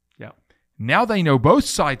 Yeah. Now they know both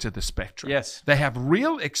sides of the spectrum. Yes. They have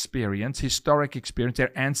real experience, historic experience.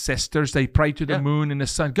 Their ancestors, they pray to the moon and the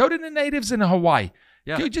sun. Go to the natives in Hawaii.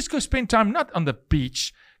 Yeah. Just go spend time not on the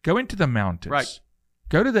beach. Go into the mountains. Right.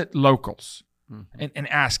 Go to the locals and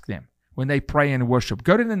ask them when they pray and worship.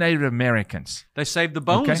 Go to the Native Americans. They saved the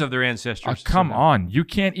bones of their ancestors. Come on. You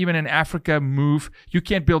can't even in Africa move. You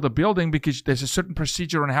can't build a building because there's a certain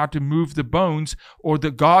procedure on how to move the bones or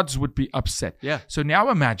the gods would be upset. Yeah. So now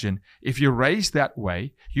imagine if you're raised that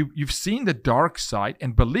way, you've seen the dark side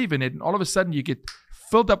and believe in it, and all of a sudden you get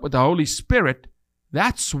filled up with the Holy Spirit.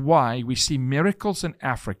 That's why we see miracles in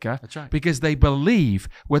Africa. That's right. Because they believe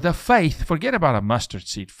with a faith. Forget about a mustard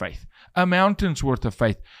seed faith. A mountain's worth of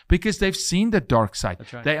faith. Because they've seen the dark side.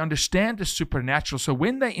 That's right. They understand the supernatural. So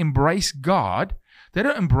when they embrace God, they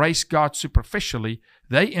don't embrace God superficially.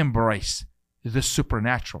 They embrace the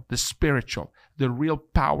supernatural, the spiritual, the real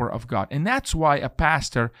power of God. And that's why a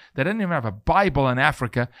pastor that doesn't even have a Bible in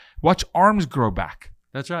Africa, watch arms grow back.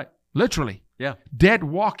 That's right. Literally. Yeah. Dead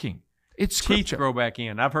walking. It's scripture. Teeth grow back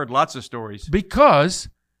in. I've heard lots of stories. Because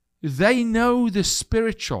they know the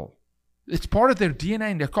spiritual. It's part of their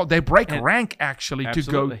DNA, and they break rank actually to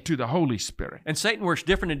go to the Holy Spirit. And Satan works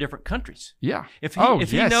different in different countries. Yeah. If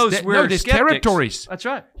he knows we're there's skeptics, territories. That's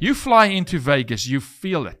right. You fly into Vegas, you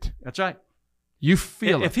feel it. That's right. You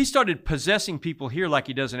feel it. If he started possessing people here like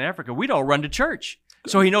he does in Africa, we'd all run to church.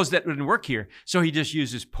 So he knows that wouldn't work here. So he just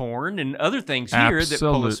uses porn and other things here that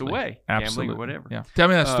pull us away. Gambling or whatever. Yeah. Tell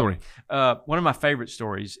me that story. One of my favorite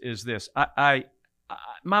stories is this.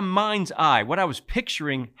 My mind's eye, what I was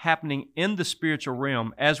picturing happening in the spiritual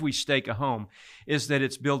realm as we stake a home is that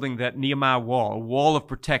it's building that Nehemiah wall, a wall of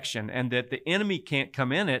protection, and that the enemy can't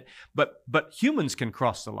come in it, but humans can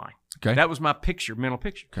cross the line. Okay. That was my mental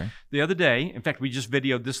picture. Okay. The other day, in fact, we just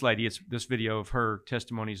videoed this lady. This video of her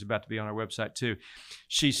testimony is about to be on our website too.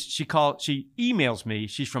 She emails me.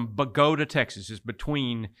 She's from Bogota, Texas. It's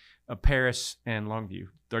between Paris and Longview,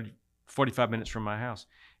 45 minutes from my house.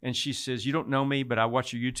 And she says, you don't know me, but I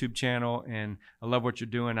watch your YouTube channel and I love what you're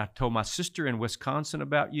doing. I told my sister in Wisconsin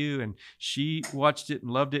about you and she watched it and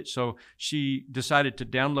loved it. So she decided to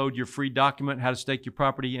download your free document, How to Stake Your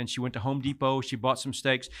Property. And she went to Home Depot. She bought some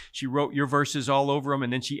stakes. She wrote your verses all over them.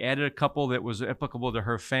 And then she added a couple that was applicable to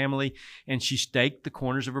her family. And she staked the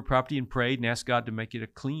corners of her property and prayed and asked God to make it a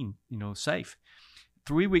clean, safe.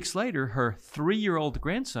 3 weeks later, her 3-year-old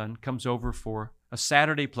grandson comes over for a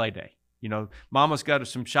Saturday play day. Mama's got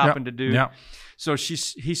some shopping to do. Yeah. So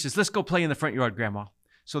he says, let's go play in the front yard, Grandma.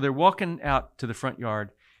 So they're walking out to the front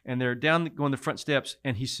yard, and they're going the front steps,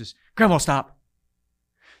 and he says, Grandma, stop.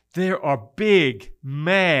 There are big,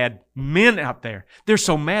 mad men out there. They're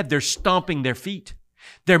so mad, they're stomping their feet.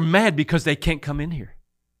 They're mad because they can't come in here.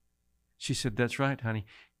 She said, that's right, honey.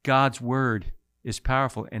 God's word is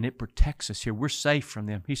powerful, and it protects us here. We're safe from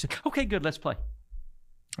them. He said, okay, good, let's play.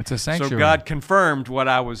 It's a sanctuary. So God confirmed what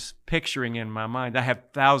I was picturing in my mind. I have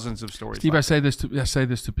thousands of stories. Steve, I say this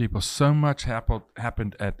to people. So much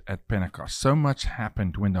happened at Pentecost. So much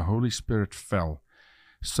happened when the Holy Spirit fell.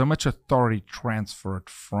 So much authority transferred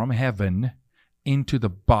from heaven into the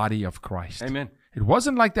body of Christ. Amen. It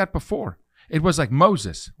wasn't like that before. It was like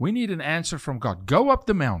Moses. We need an answer from God. Go up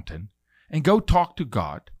the mountain and go talk to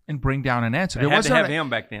God and bring down an answer. They had to have him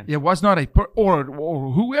back then. It was not or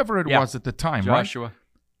whoever it was at the time, Joshua. Right?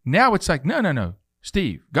 Now it's like, no.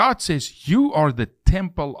 Steve, God says you are the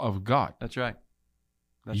temple of God. That's right.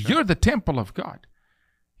 You're the temple of God.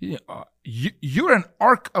 You're an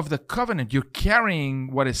ark of the covenant. You're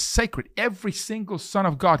carrying what is sacred. Every single son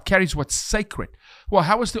of God carries what's sacred. Well,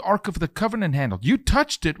 how was the ark of the covenant handled? You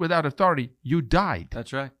touched it without authority. You died.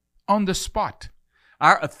 That's right. On the spot.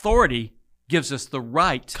 Our authority gives us the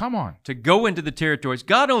right to go into the territories.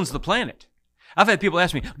 God owns the planet. I've had people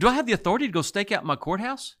ask me, do I have the authority to go stake out my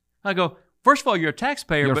courthouse? I go, first of all, you're a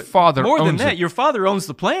taxpayer, your but father more than owns that, it. your father owns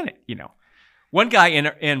the planet, you know. One guy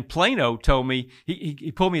in Plano told me,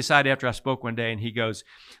 he pulled me aside after I spoke one day, and he goes,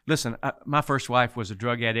 listen, my first wife was a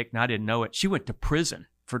drug addict, and I didn't know it. She went to prison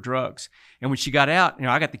for drugs. And when she got out,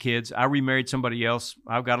 I got the kids. I remarried somebody else.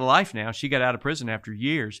 I've got a life now. She got out of prison after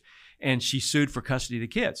years, and she sued for custody of the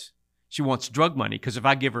kids. She wants drug money because if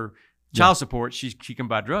I give her child support, she can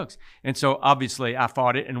buy drugs. And so obviously I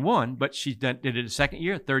fought it and won, but she did it a second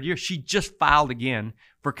year, third year. She just filed again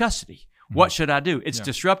for custody. What should I do? It's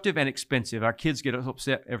disruptive and expensive. Our kids get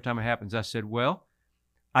upset every time it happens. I said, well,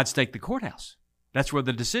 I'd stake the courthouse. That's where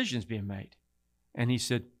the decision's being made. And he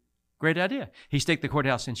said, great idea. He staked the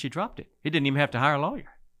courthouse and she dropped it. He didn't even have to hire a lawyer.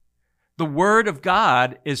 The word of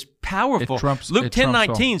God is powerful. Luke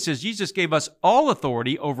 10:19 says Jesus gave us all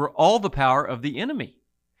authority over all the power of the enemy.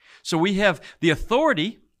 So we have the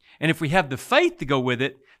authority, and if we have the faith to go with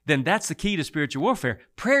it, then that's the key to spiritual warfare.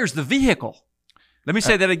 Prayer is the vehicle. Let me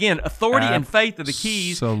say that again. Authority and faith are the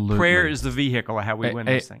keys. Prayer is the vehicle of how we win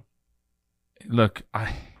this thing. Look,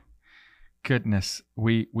 goodness,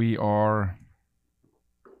 we are...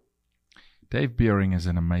 Dave Beering is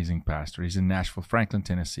an amazing pastor. He's in Nashville, Franklin,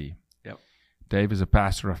 Tennessee. Yep. Dave is a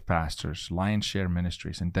pastor of pastors, Lion Share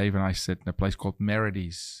Ministries. And Dave and I sit in a place called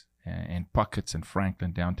Merides in Puckett's in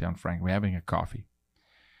Franklin, downtown Franklin. We're having a coffee.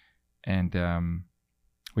 And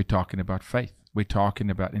we're talking about faith. We're talking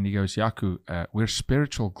about, and he goes, Yaku, we're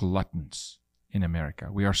spiritual gluttons in America.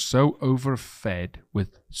 We are so overfed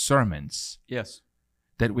with sermons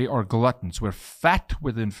that we are gluttons. We're fat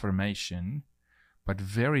with information, but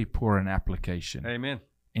very poor in application. Amen.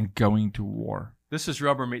 In going to war. This is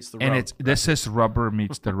rubber meets the road. And this is rubber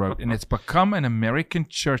meets the road. And it's become an American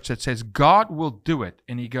church that says, God will do it.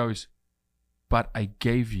 And he goes, but I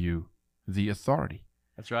gave you the authority.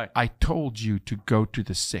 That's right. I told you to go to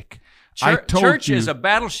the sick. Church is a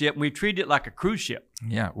battleship, and we treat it like a cruise ship.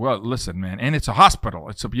 Yeah, well, listen, man. And it's a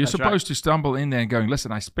hospital. You're supposed to stumble in there and going,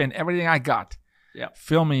 listen, I spend everything I got. Yeah.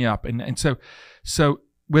 Fill me up. And so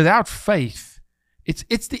without faith,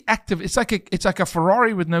 it's the active. It's like a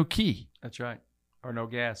Ferrari with no key. That's right. Or no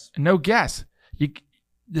gas. No gas.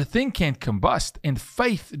 The thing can't combust, and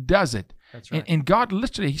faith does it. That's right. And God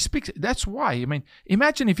literally, he speaks. That's why. I mean,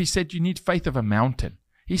 imagine if he said you need faith of a mountain.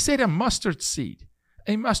 He said a mustard seed.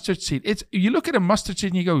 A mustard seed. You look at a mustard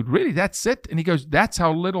seed and you go, really, that's it? And he goes, that's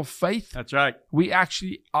how little faith that's right. we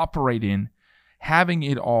actually operate in, having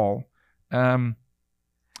it all. Dan,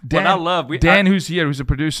 who's here, who's a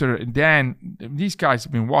producer, Dan, these guys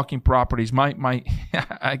have been walking properties.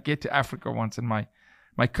 I get to Africa once, and my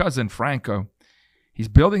cousin Franco, he's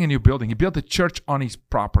building a new building. He built a church on his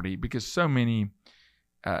property because so many,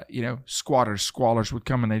 squalors would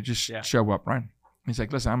come and they just show up, right? He's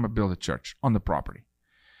like, listen, I'm going to build a church on the property.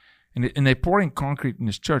 And they're pouring concrete in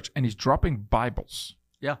his church, and he's dropping Bibles.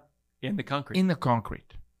 Yeah, in the concrete. In the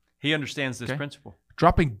concrete. He understands this principle.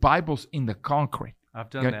 Dropping Bibles in the concrete. I've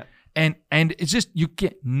done that. And it's just, you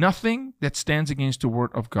get nothing that stands against the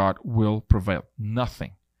word of God will prevail.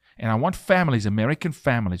 Nothing. And I want families, American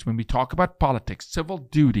families, when we talk about politics, civil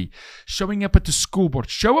duty, showing up at the school board,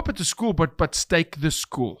 show up at the school board, but stake the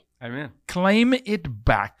school. Amen. Claim it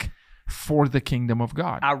back for the kingdom of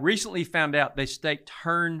God. I recently found out they staked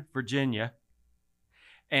Hearn, Virginia.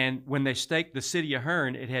 And when they staked the city of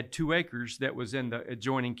Hearn, it had 2 acres that was in the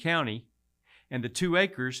adjoining county. And the 2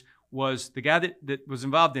 acres was the guy that was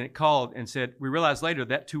involved in it called and said, we realized later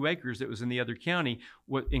that 2 acres that was in the other county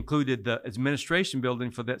included the administration building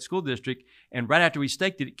for that school district. And right after we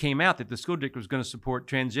staked it, it came out that the school district was going to support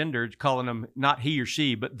transgender, calling them not he or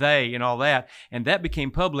she, but they and all that. And that became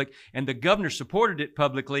public, and the governor supported it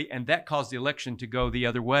publicly, and that caused the election to go the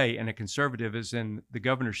other way. And a conservative is in the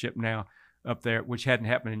governorship now up there, which hadn't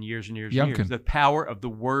happened in years and years and years. The power of the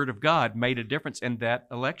word of God made a difference in that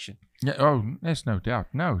election. Yeah. Oh, there's no doubt.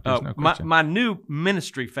 No, there's no question. My new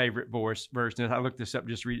ministry favorite verse, and I looked this up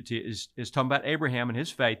just to read it to you, is talking about Abraham and his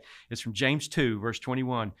faith. It's from James 2, verse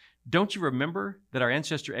 21. Don't you remember that our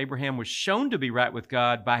ancestor Abraham was shown to be right with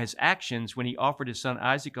God by his actions when he offered his son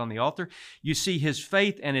Isaac on the altar? You see, his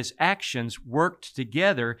faith and his actions worked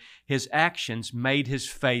together. His actions made his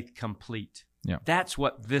faith complete. Yeah. That's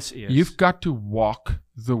what this is. You've got to walk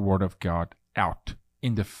the word of God out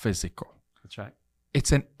in the physical. That's right.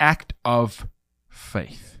 It's an act of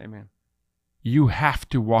faith. Amen. You have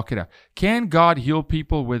to walk it out. Can God heal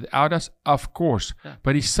people without us? Of course. Yeah.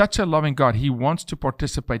 But He's such a loving God. He wants to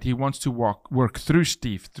participate. He wants to work through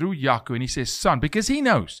Steve, through Yaku. And He says, son, because He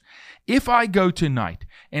knows if I go tonight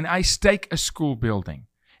and I stake a school building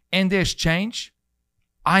and there's change,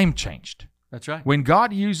 I'm changed. That's right. When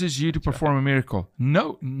God uses you to perform a miracle,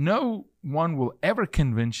 no one will ever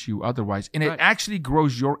convince you otherwise. And it actually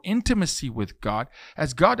grows your intimacy with God.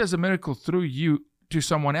 As God does a miracle through you to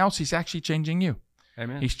someone else, He's actually changing you.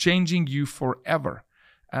 Amen. He's changing you forever.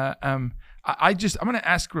 I'm going to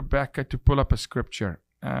ask Rebecca to pull up a scripture.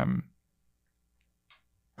 Can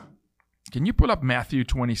you pull up Matthew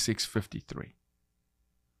 26:53?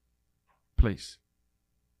 Please.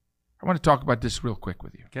 I want to talk about this real quick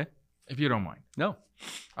with you. Okay. If you don't mind. No.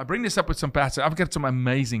 I bring this up with some pastors. I've got some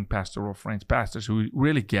amazing pastoral friends, pastors who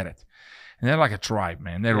really get it. And they're like a tribe,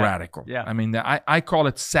 man. They're radical. Yeah. I mean, I call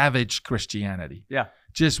it savage Christianity. Yeah.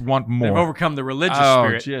 Just want more. They've overcome the religious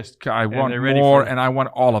spirit. I want they're ready more, for and I want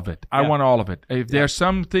all of it. I want all of it. If there's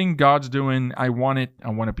something God's doing, I want it. I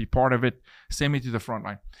want to be part of it. Send me to the front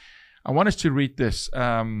line. I want us to read this.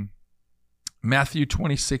 Matthew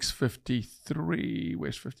 26:53.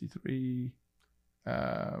 Where's 53?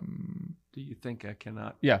 Do you think I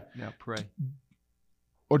cannot now pray?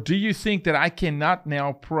 Or do you think that I cannot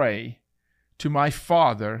now pray to my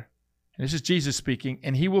Father? And this is Jesus speaking,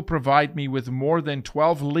 and He will provide me with more than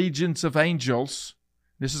 12 legions of angels.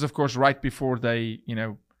 This is, of course, right before they,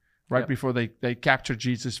 before they captured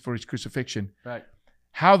Jesus for His crucifixion. Right.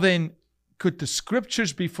 How then could the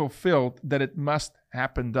scriptures be fulfilled that it must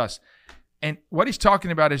happen thus? And what He's talking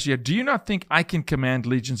about is here, do you not think I can command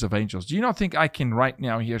legions of angels? Do you not think I can right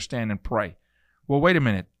now here stand and pray? Well, wait a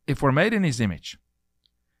minute. If we're made in His image,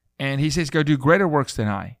 and He says, go do greater works than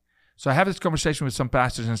I. So I have this conversation with some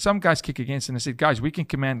pastors, and some guys kick against it, and I said, guys, we can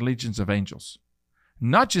command legions of angels.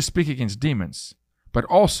 Not just speak against demons, but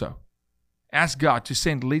also ask God to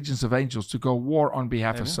send legions of angels to go war on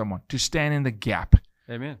behalf of someone, to stand in the gap.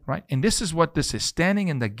 Amen. Right? And this is what this is, standing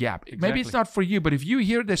in the gap. Exactly. Maybe it's not for you, but if you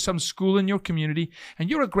hear there's some school in your community and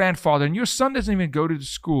you're a grandfather and your son doesn't even go to the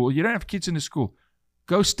school, you don't have kids in the school,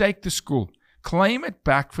 go stake the school. Claim it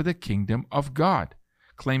back for the kingdom of God.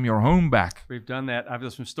 Claim your home back. We've done that. I've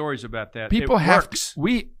got some stories about that. People works.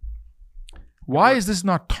 Why is this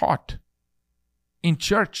not taught in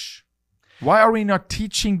church? Why are we not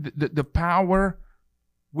teaching the power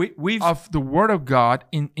of the Word of God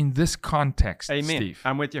in this context? Amen. Steve?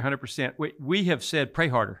 I'm with you 100%. We have said pray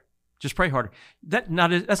harder. Just pray harder. That's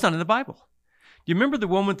not in the Bible. Do you remember the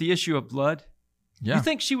woman with the issue of blood? Yeah. You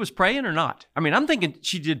think she was praying or not? I mean, I'm thinking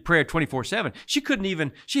she did prayer 24/7.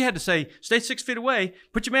 She had to say, stay 6 feet away,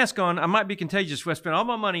 put your mask on. I might be contagious. I spend all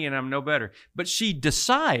my money and I'm no better. But she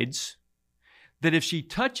decides that if she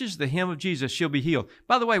touches the hem of Jesus, she'll be healed.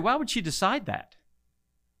 By the way, why would she decide that?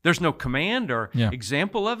 There's no command or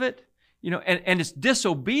example of it. And it's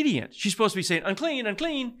disobedient. She's supposed to be saying, unclean,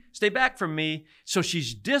 unclean, stay back from me. So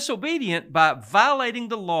she's disobedient by violating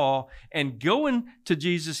the law and going to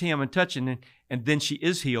Jesus' hem and touching it. And then she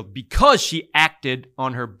is healed because she acted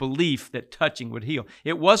on her belief that touching would heal.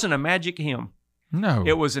 It wasn't a magic hymn. No.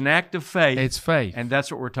 It was an act of faith. It's faith. And that's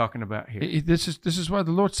what we're talking about here. This is why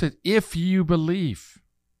the Lord said, if you believe,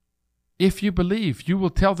 you will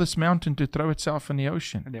tell this mountain to throw itself in the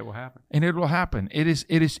ocean. And it will happen. And it will happen.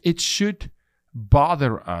 It should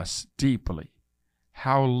bother us deeply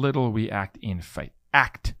how little we act in faith.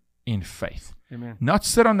 Act in faith. Amen. Not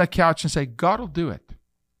sit on the couch and say, God will do it.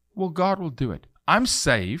 Well, God will do it. I'm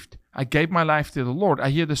saved. I gave my life to the Lord. I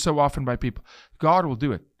hear this so often by people. God will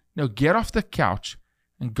do it. No, get off the couch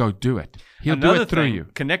and go do it. He'll do it through you.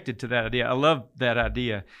 Connected to that idea, I love that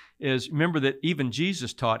idea, is remember that even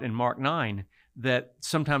Jesus taught in Mark 9 that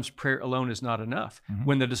sometimes prayer alone is not enough. Mm-hmm.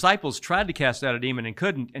 When the disciples tried to cast out a demon and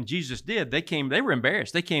couldn't, and Jesus did, they were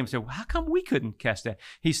embarrassed. They came and said, well, how come we couldn't cast that?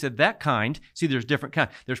 He said, that kind, see, there's different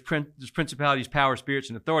kinds. There's principalities, powers, spirits,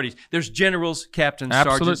 and authorities. There's generals, captains,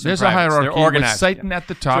 sergeants, and there's privates. a hierarchy. They're organized. With Satan at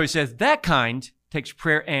the top. So he says, that kind takes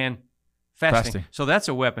prayer and fasting. So that's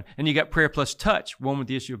a weapon. And you got prayer plus touch, one with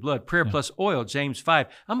the issue of blood. Prayer plus oil, James 5.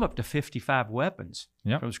 I'm up to 55 weapons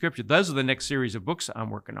from Scripture. Those are the next series of books I'm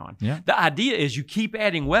working on. Yeah. The idea is you keep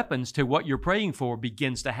adding weapons to what you're praying for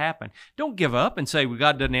begins to happen. Don't give up and say, well,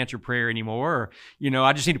 God doesn't answer prayer anymore, or,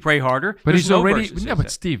 I just need to pray harder. But He's already, but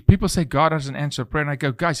Steve, people say God doesn't answer prayer, and I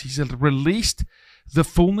go, guys, He's released the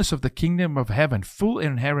fullness of the kingdom of heaven, full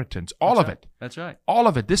inheritance, all of it. That's right. All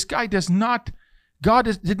of it. This guy does not... God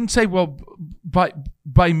didn't say, well,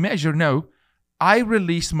 by measure. No, I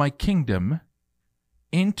release my kingdom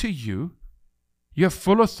into you. You have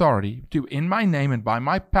full authority to, in my name and by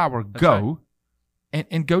my power, go. Right.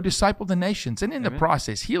 and go disciple the nations. And in the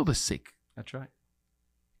process, heal the sick. That's right.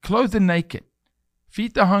 Clothe the naked.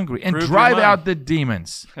 Feed the hungry. And Prove drive your mind. out the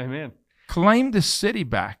demons. Amen. Claim the city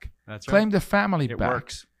back. That's right. Claim the family It back.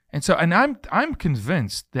 works. And so, and I'm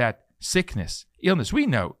convinced that sickness, illness, we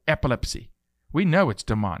know epilepsy. We know it's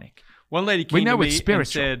demonic. One lady came to me it's and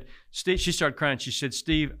spiritual. said, Steve, she started crying. She said,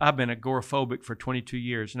 Steve, I've been agoraphobic for 22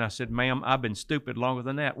 years. And I said, ma'am, I've been stupid longer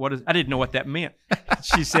than that. I didn't know what that meant.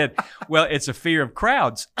 She said, well, it's a fear of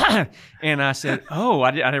crowds. And I said, oh,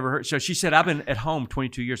 I never heard. So she said, I've been at home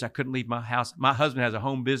 22 years. I couldn't leave my house. My husband has a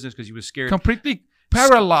home business because he was scared. Completely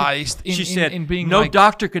paralyzed She said, in being no like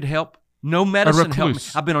doctor could help. No medicine helped me.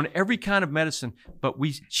 recluse. I've been on every kind of medicine, but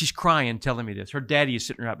she's crying, telling me this. Her daddy is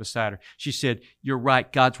sitting right beside her. She said, you're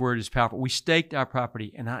right. God's word is powerful. We staked our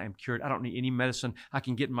property, and I am cured. I don't need any medicine. I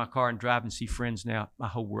can get in my car and drive and see friends now. My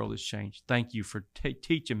whole world has changed. Thank you for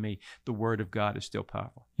teaching me the word of God is still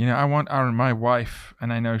powerful. You know, I want my wife,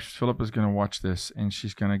 and I know Philip is going to watch this, and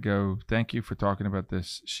she's going to go, thank you for talking about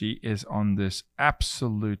this. She is on this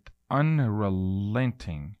absolute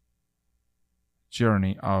unrelenting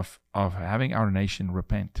journey of having our nation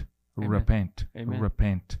repent. Amen.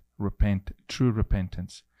 Repent, true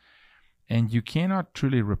repentance. And you cannot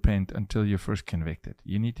truly repent until you're first convicted.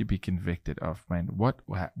 You need to be convicted of, man,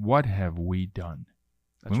 what have we done?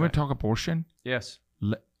 That's When right. we talk abortion, Yes.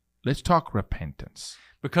 let's talk repentance.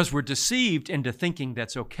 Because we're deceived into thinking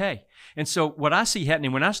that's okay. And so what I see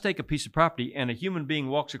happening when I stake a piece of property and a human being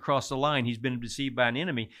walks across the line, he's been deceived by an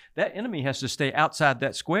enemy, that enemy has to stay outside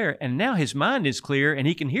that square. And now his mind is clear and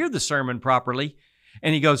he can hear the sermon properly.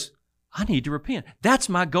 And he goes, I need to repent. That's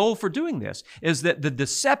my goal for doing this, is that the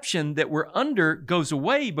deception that we're under goes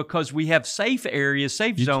away because we have safe areas,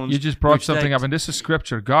 safe zones. You just brought we've something staked. up, and this is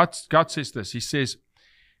scripture. God says this. He says,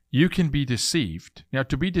 you can be deceived. Now,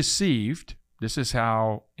 to be deceived, this is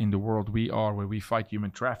how in the world we are, where we fight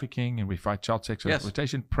human trafficking and we fight child sexual Yes.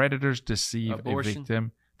 exploitation. Predators deceive Abortion. a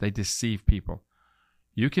victim. They deceive people.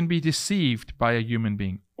 You can be deceived by a human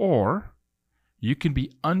being, or you can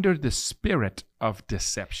be under the spirit of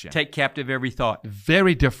deception. Take captive every thought.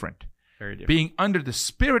 Very different. Very different. Being under the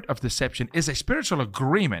spirit of deception is a spiritual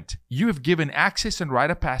agreement. You have given access and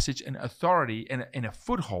right of passage and authority and a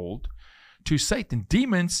foothold to Satan.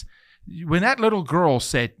 Demons, when that little girl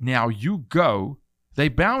said, now you go, they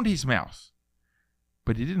bound his mouth.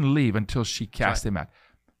 But he didn't leave until she cast him out.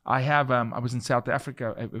 I was in South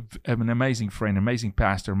Africa. I have an amazing friend, amazing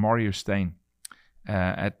pastor, Mario Steyn,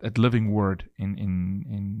 at Living Word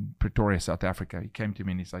in Pretoria, South Africa. He came to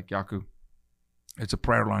me and he's like, Yaku, it's a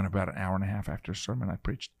prayer line about an hour and a half after a sermon I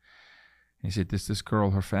preached. And he said, this girl,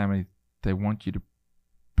 her family, they want you to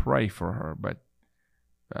pray for her, but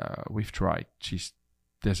we've tried.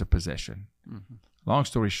 There's a possession. Mm-hmm. Long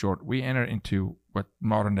story short, we enter into what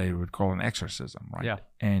modern day would call an exorcism, right? Yeah.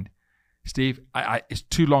 And Steve, it's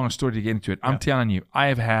too long a story to get into it. I'm telling you, I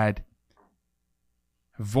have had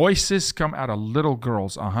voices come out of little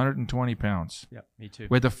girls, 120 pounds. Yeah, me too.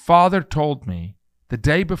 Where the father told me the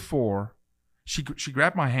day before, she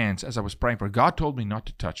grabbed my hands as I was praying for her. God told me not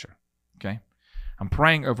to touch her. Okay? I'm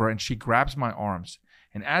praying over her, and she grabs my arms.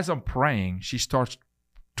 And as I'm praying, she starts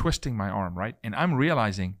twisting my arm, right? And I'm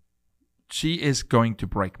realizing she is going to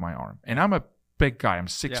break my arm. And I'm a big guy. I'm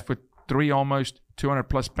 6'3", almost 200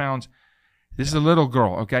 plus pounds. This is a little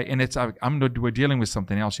girl, okay? And we're dealing with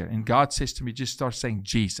something else here. And God says to me, just start saying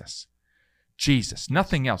Jesus. Jesus,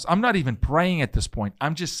 nothing else. I'm not even praying at this point.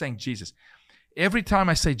 I'm just saying Jesus. Every time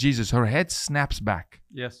I say Jesus, her head snaps back.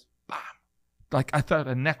 Yes. Bam. Like I thought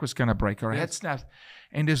her neck was going to break. Her head snaps.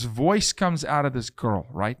 And this voice comes out of this girl,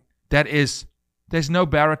 right? There's no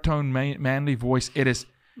baritone manly voice. It is,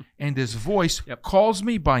 and this voice calls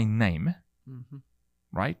me by name,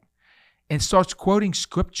 right? And starts quoting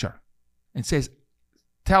scripture and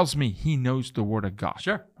tells me he knows the word of God.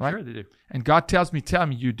 Sure, right? Sure they do. And God tells me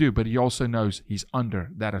you do, but he also knows he's under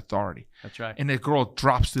that authority. That's right. And the girl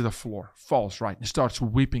drops to the floor, falls, right? And starts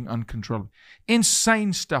weeping uncontrollably.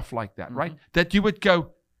 Insane stuff like that, right? That you would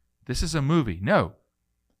go, this is a movie. No,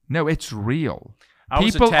 it's real.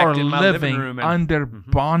 People are living under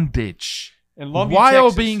bondage in Longview, while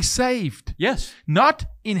Texas. being saved. Yes. Not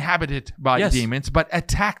inhabited by demons, but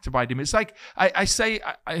attacked by demons. It's like I say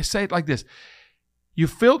it like this. You're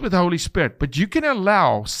filled with the Holy Spirit, but you can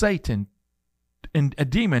allow Satan and a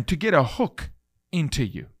demon to get a hook into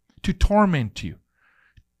you, to torment you,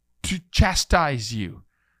 to chastise you,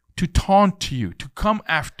 to taunt you, to come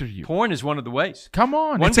after you. Porn is one of the ways. Come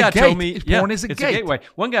on. One it's guy a gate. told me, Porn is a it's gate. a gateway.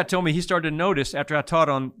 One guy told me he started to notice, after I taught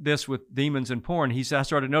on this with demons and porn, he said, I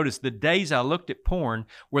started to notice the days I looked at porn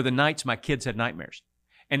were the nights my kids had nightmares.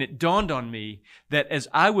 And it dawned on me that as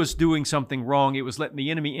I was doing something wrong, it was letting the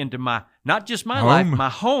enemy into not just my life, my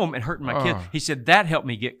home, and hurting my kids. He said, that helped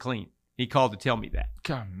me get clean. He called to tell me that.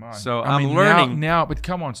 Come on. So I'm learning. Now, but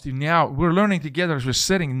come on, Steve. Now, we're learning together as we're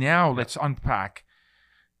sitting. Now, let's unpack.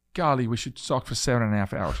 Golly, we should talk for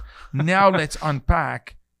 7.5 hours. Now, let's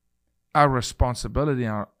unpack our responsibility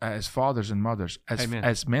as fathers and mothers,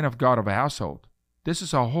 as men of God of a household. This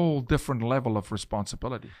is a whole different level of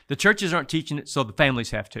responsibility. The churches aren't teaching it, so the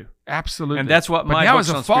families have to. Absolutely. And that's what my now as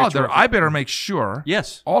a father, I better make sure,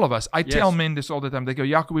 yes, all of us, I tell men this all the time. They go,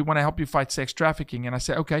 Jaco, we want to help you fight sex trafficking. And I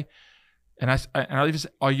say, okay. And I even say,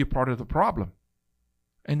 are you part of the problem?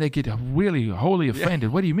 And they get really wholly offended.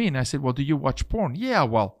 Yeah. What do you mean? I said, well, do you watch porn? Yeah,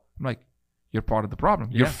 well. I'm like, you're part of the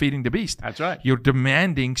problem. You're feeding the beast. That's right. You're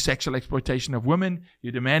demanding sexual exploitation of women.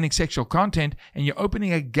 You're demanding sexual content, and you're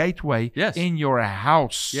opening a gateway in your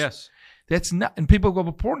house. Yes. That's not. And people go,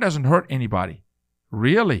 but porn doesn't hurt anybody.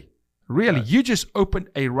 Really? You just opened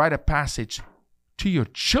a rite of passage to your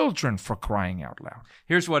children, for crying out loud.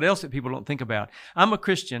 Here's what else that people don't think about. I'm a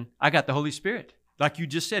Christian. I got the Holy Spirit. Like you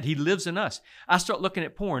just said, he lives in us. I start looking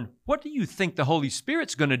at porn. What do you think the Holy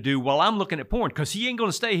Spirit's going to do while I'm looking at porn? Because he ain't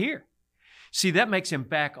going to stay here. See, that makes him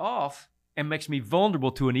back off and makes me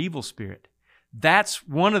vulnerable to an evil spirit. That's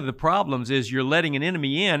one of the problems is you're letting an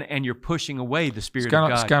enemy in and you're pushing away the Spirit of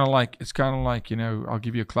God. It's kind of like, I'll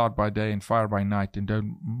give you a cloud by day and fire by night, and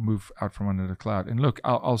don't move out from under the cloud. And look,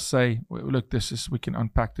 I'll say, look, we can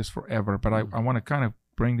unpack this forever, but I want to kind of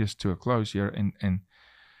bring this to a close here, and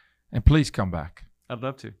please come back. I'd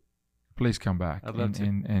love to. Please come back. I'd love to.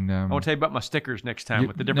 I want to tell you about my stickers next time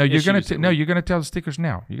with the different issues. You're going to tell the stickers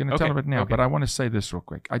now. You're going to tell them it now. Okay. But I want to say this real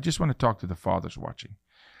quick. I just want to talk to the fathers watching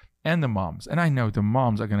and the moms. And I know the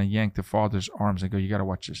moms are going to yank the father's arms and go, you got to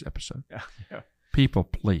watch this episode. Yeah. People,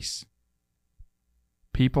 please.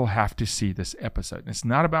 People have to see this episode. And it's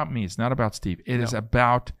not about me. It's not about Steve. It is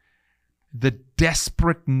about the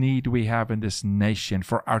desperate need we have in this nation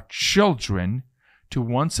for our children to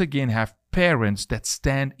once again have parents that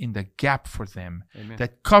stand in the gap for them, Amen.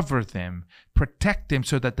 That cover them, protect them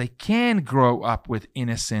so that they can grow up with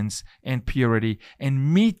innocence and purity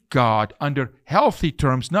and meet God under healthy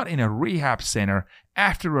terms, not in a rehab center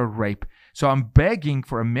after a rape. So I'm begging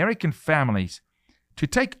for American families to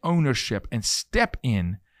take ownership and step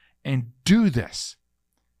in and do this.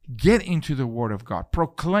 Get into the Word of God.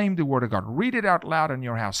 Proclaim the Word of God. Read it out loud in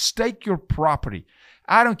your house. Stake your property.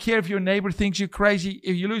 I don't care if your neighbor thinks you're crazy.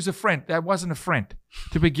 If you lose a friend, that wasn't a friend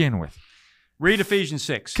to begin with. Read Ephesians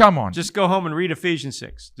 6. Come on. Just go home and read Ephesians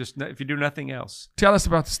 6, just if you do nothing else. Tell us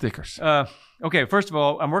about the stickers. Okay, first of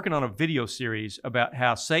all, I'm working on a video series about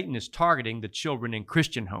how Satan is targeting the children in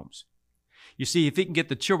Christian homes. You see, if he can get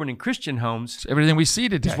the children in Christian homes, it's everything we see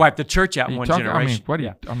today. Just wipe the church out in one generation. Look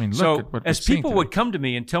at what as people would come to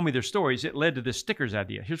me and tell me their stories, it led to this stickers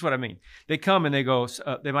idea. Here's what I mean. They come and they go,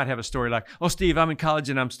 they might have a story like, oh, Steve, I'm in college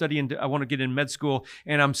and I'm studying, I want to get in med school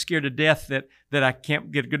and I'm scared to death that I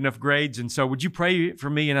can't get good enough grades. And so would you pray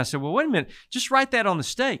for me? And I said, well, wait a minute, just write that on the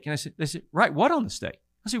stake. And they said, write what on the stake?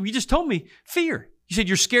 I said, well, you just told me fear. You said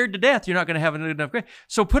you're scared to death. You're not going to have enough grade.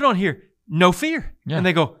 So put on here, no fear. Yeah. And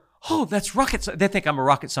they go, oh, that's rocket science. They think I'm a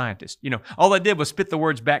rocket scientist. All I did was spit the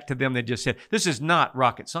words back to them. They just said, this is not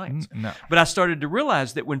rocket science. No. But I started to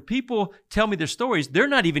realize that when people tell me their stories, they're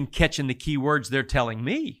not even catching the key words they're telling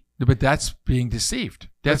me. But that's being deceived.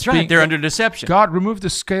 That's right. They're under deception. God, remove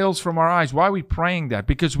the scales from our eyes. Why are we praying that?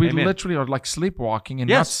 Because we literally are like sleepwalking and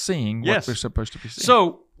not seeing what we're supposed to be seeing.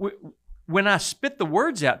 So when I spit the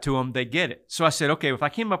words out to them, they get it. So I said, okay, if I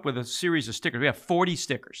came up with a series of stickers, we have 40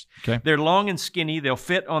 stickers. Okay. They're long and skinny. They'll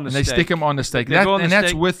fit on the stake. They stick them on the stake.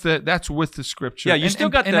 That's with the scripture.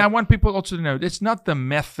 Yeah, and I want people also to know, it's not the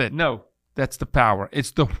method. No. That's the power.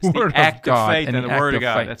 It's the Word of God. The act of faith and the Word of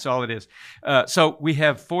God. That's all it is. So we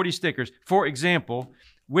have 40 stickers. For example,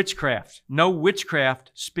 witchcraft. No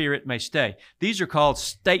witchcraft spirit may stay. These are called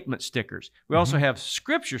statement stickers. We also have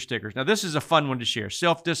scripture stickers. Now, this is a fun one to share.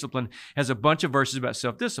 Self-discipline has a bunch of verses about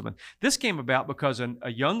self-discipline. This came about because a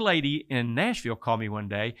young lady in Nashville called me one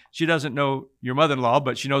day. She doesn't know your mother-in-law,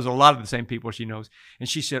 but she knows a lot of the same people she knows. And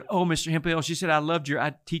she said, oh, Mr. Hemphill, she said, I loved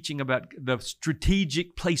your teaching about the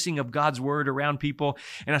strategic placing of God's Word around people.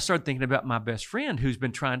 And I started thinking about my best friend who's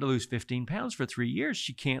been trying to lose 15 pounds for 3 years.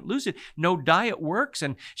 She can't lose it. No diet works.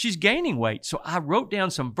 And she's gaining weight. So I wrote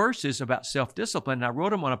down some verses about self-discipline, and I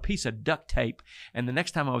wrote them on a piece of duct tape. And the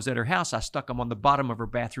next time I was at her house, I stuck them on the bottom of her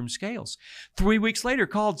bathroom scales. 3 weeks later,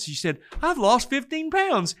 called. She said, I've lost 15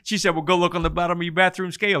 pounds. She said, well, go look on the bottom of your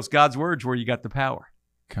bathroom scales. God's Word's where you got the power.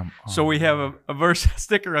 Come on. So we have a verse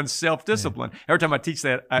sticker on self-discipline. Every time I teach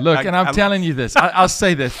that, I'm telling you this. I'll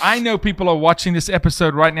say this. I know people are watching this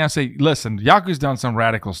episode right now say, listen, Yaku's done some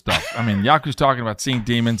radical stuff. I mean, Yaku's talking about seeing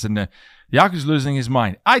demons and Yaku's losing his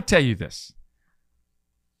mind. I tell you this.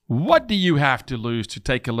 What do you have to lose to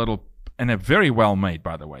take a little, and a very well made,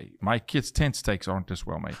 by the way. My kids' tent steaks aren't this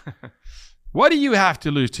well made. What do you have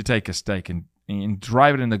to lose to take a steak and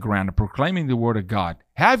drive it in the ground and proclaiming the word of God?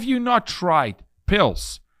 Have you not tried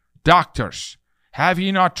pills, doctors? Have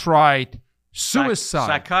you not tried suicide?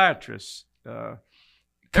 Psychiatrists.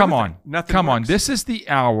 Come on. Nothing works. This is the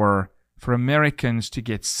hour for Americans to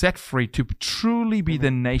get set free, to truly be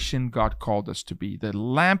the nation God called us to be, the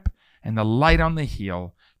lamp and the light on the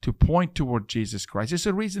hill, to point toward Jesus Christ. There's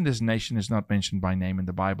a reason this nation is not mentioned by name in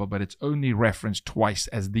the Bible, but it's only referenced twice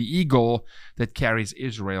as the eagle that carries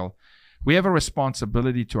Israel. We have a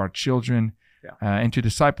responsibility to our children and to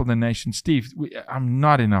disciple the nation. Steve, I'm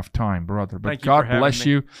not enough time, brother, but God bless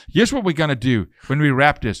you. Here's what we're going to do when we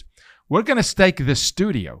wrap this. We're going to stake the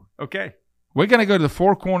studio. Okay. We're going to go to the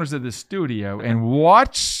four corners of the studio and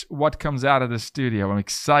watch what comes out of the studio. I'm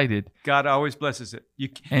excited. God always blesses it. You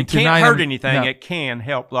And can't tonight hurt I'm- anything. no. It can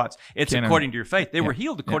help lots. It's Can according to your faith. They were Yeah.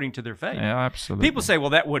 healed according to their faith. Yeah, absolutely. People say, well,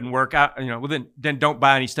 that wouldn't work. Well, then don't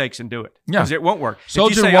buy any steaks and do it. Yeah. Because it won't work. If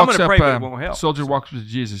Soldier you say, walks I'm going up. to pray, but it won't help. Soldier walks up to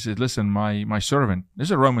Jesus and says, listen, my servant, this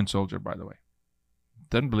is a Roman soldier, by the way,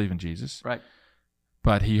 doesn't believe in Jesus. Right.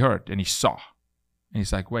 But he heard and he saw. And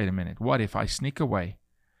he's like, wait a minute. What if I sneak away,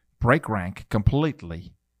 break rank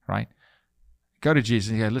completely, right? Go to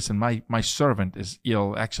Jesus and say, listen, my servant is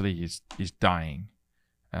ill. Actually, he's dying.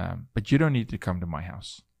 But you don't need to come to my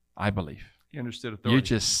house. I believe. He understood authority. You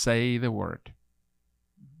just say the word.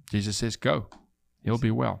 Jesus says, go. He'll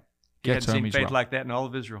be well. He Gets hadn't home, seen he's faith well. like that in all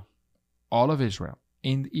of Israel. All of Israel.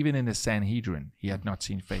 Even in the Sanhedrin, he had not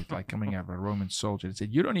seen faith like coming out of a Roman soldier. He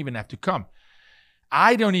said, you don't even have to come.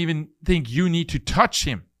 I don't even think you need to touch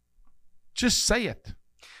him. Just say it.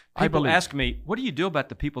 I People believe. ask me, what do you do about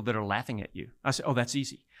the people that are laughing at you? I say, oh, that's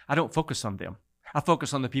easy. I don't focus on them. I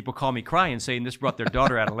focus on the people call me crying saying this brought their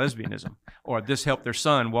daughter out of lesbianism or this helped their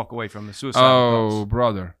son walk away from the suicidal Oh, thoughts.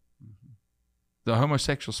 brother. The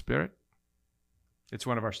homosexual spirit. It's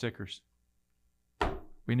one of our stickers.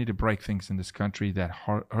 We need to break things in this country that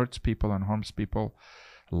hurts people and harms people,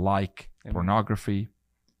 like Amen. pornography,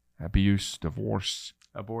 abuse, divorce,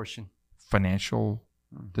 Abortion. financial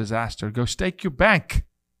disaster. Go stake your bank.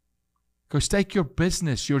 Go stake your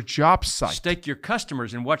business, your job site. Stake your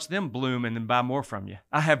customers and watch them bloom and then buy more from you.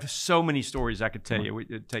 I have so many stories I could tell you.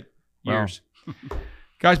 It'd take years.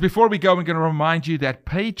 Guys, before we go, I'm going to remind you that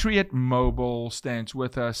Patriot Mobile stands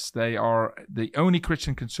with us. They are the only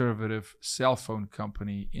Christian conservative cell phone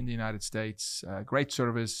company in the United States. Great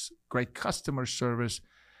service, great customer service.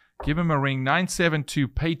 Give them a ring,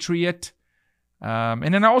 972-PATRIOT.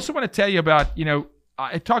 And then I also want to tell you about,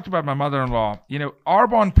 I talked about my mother-in-law.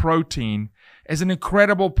 Arbonne protein is an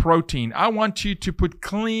incredible protein. I want you to put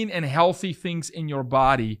clean and healthy things in your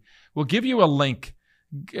body. We'll give you a link.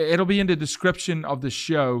 It'll be in the description of the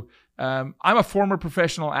show. I'm a former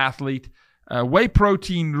professional athlete. Whey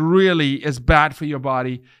protein really is bad for your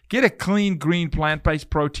body. Get a clean, green, plant-based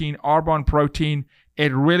protein, Arbonne protein.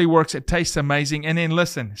 It really works. It tastes amazing. And then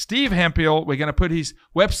listen, Steve Hemphill, we're going to put his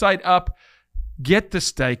website up. Get the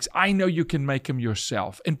steaks. I know you can make them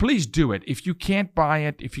yourself. And please do it. If you can't buy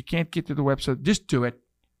it, if you can't get to the website, just do it.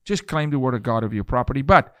 Just claim the word of God of your property.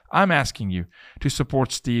 But I'm asking you to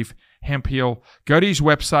support Steve Hemphill. Go to his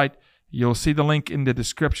website. You'll see the link in the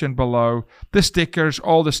description below. The stickers,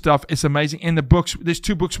 all the stuff is amazing. And the books, there's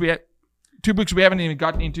two books we haven't even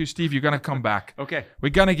gotten into. Steve, you're going to come back. Okay. We're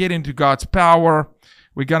going to get into God's power.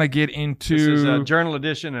 We're going to get into... This is a journal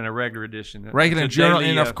edition and a regular edition. Regular It's a journal. daily,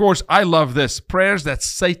 And of course, I love this. Prayers that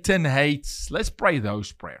Satan hates. Let's pray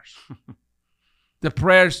those prayers. The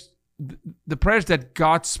prayers that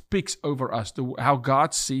God speaks over us, how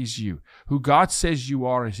God sees you, who God says you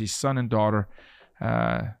are as his son and daughter.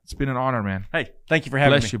 It's been an honor, man. Hey, thank you for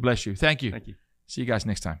having me. Bless you. Thank you. Thank you. See you guys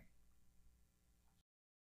next time.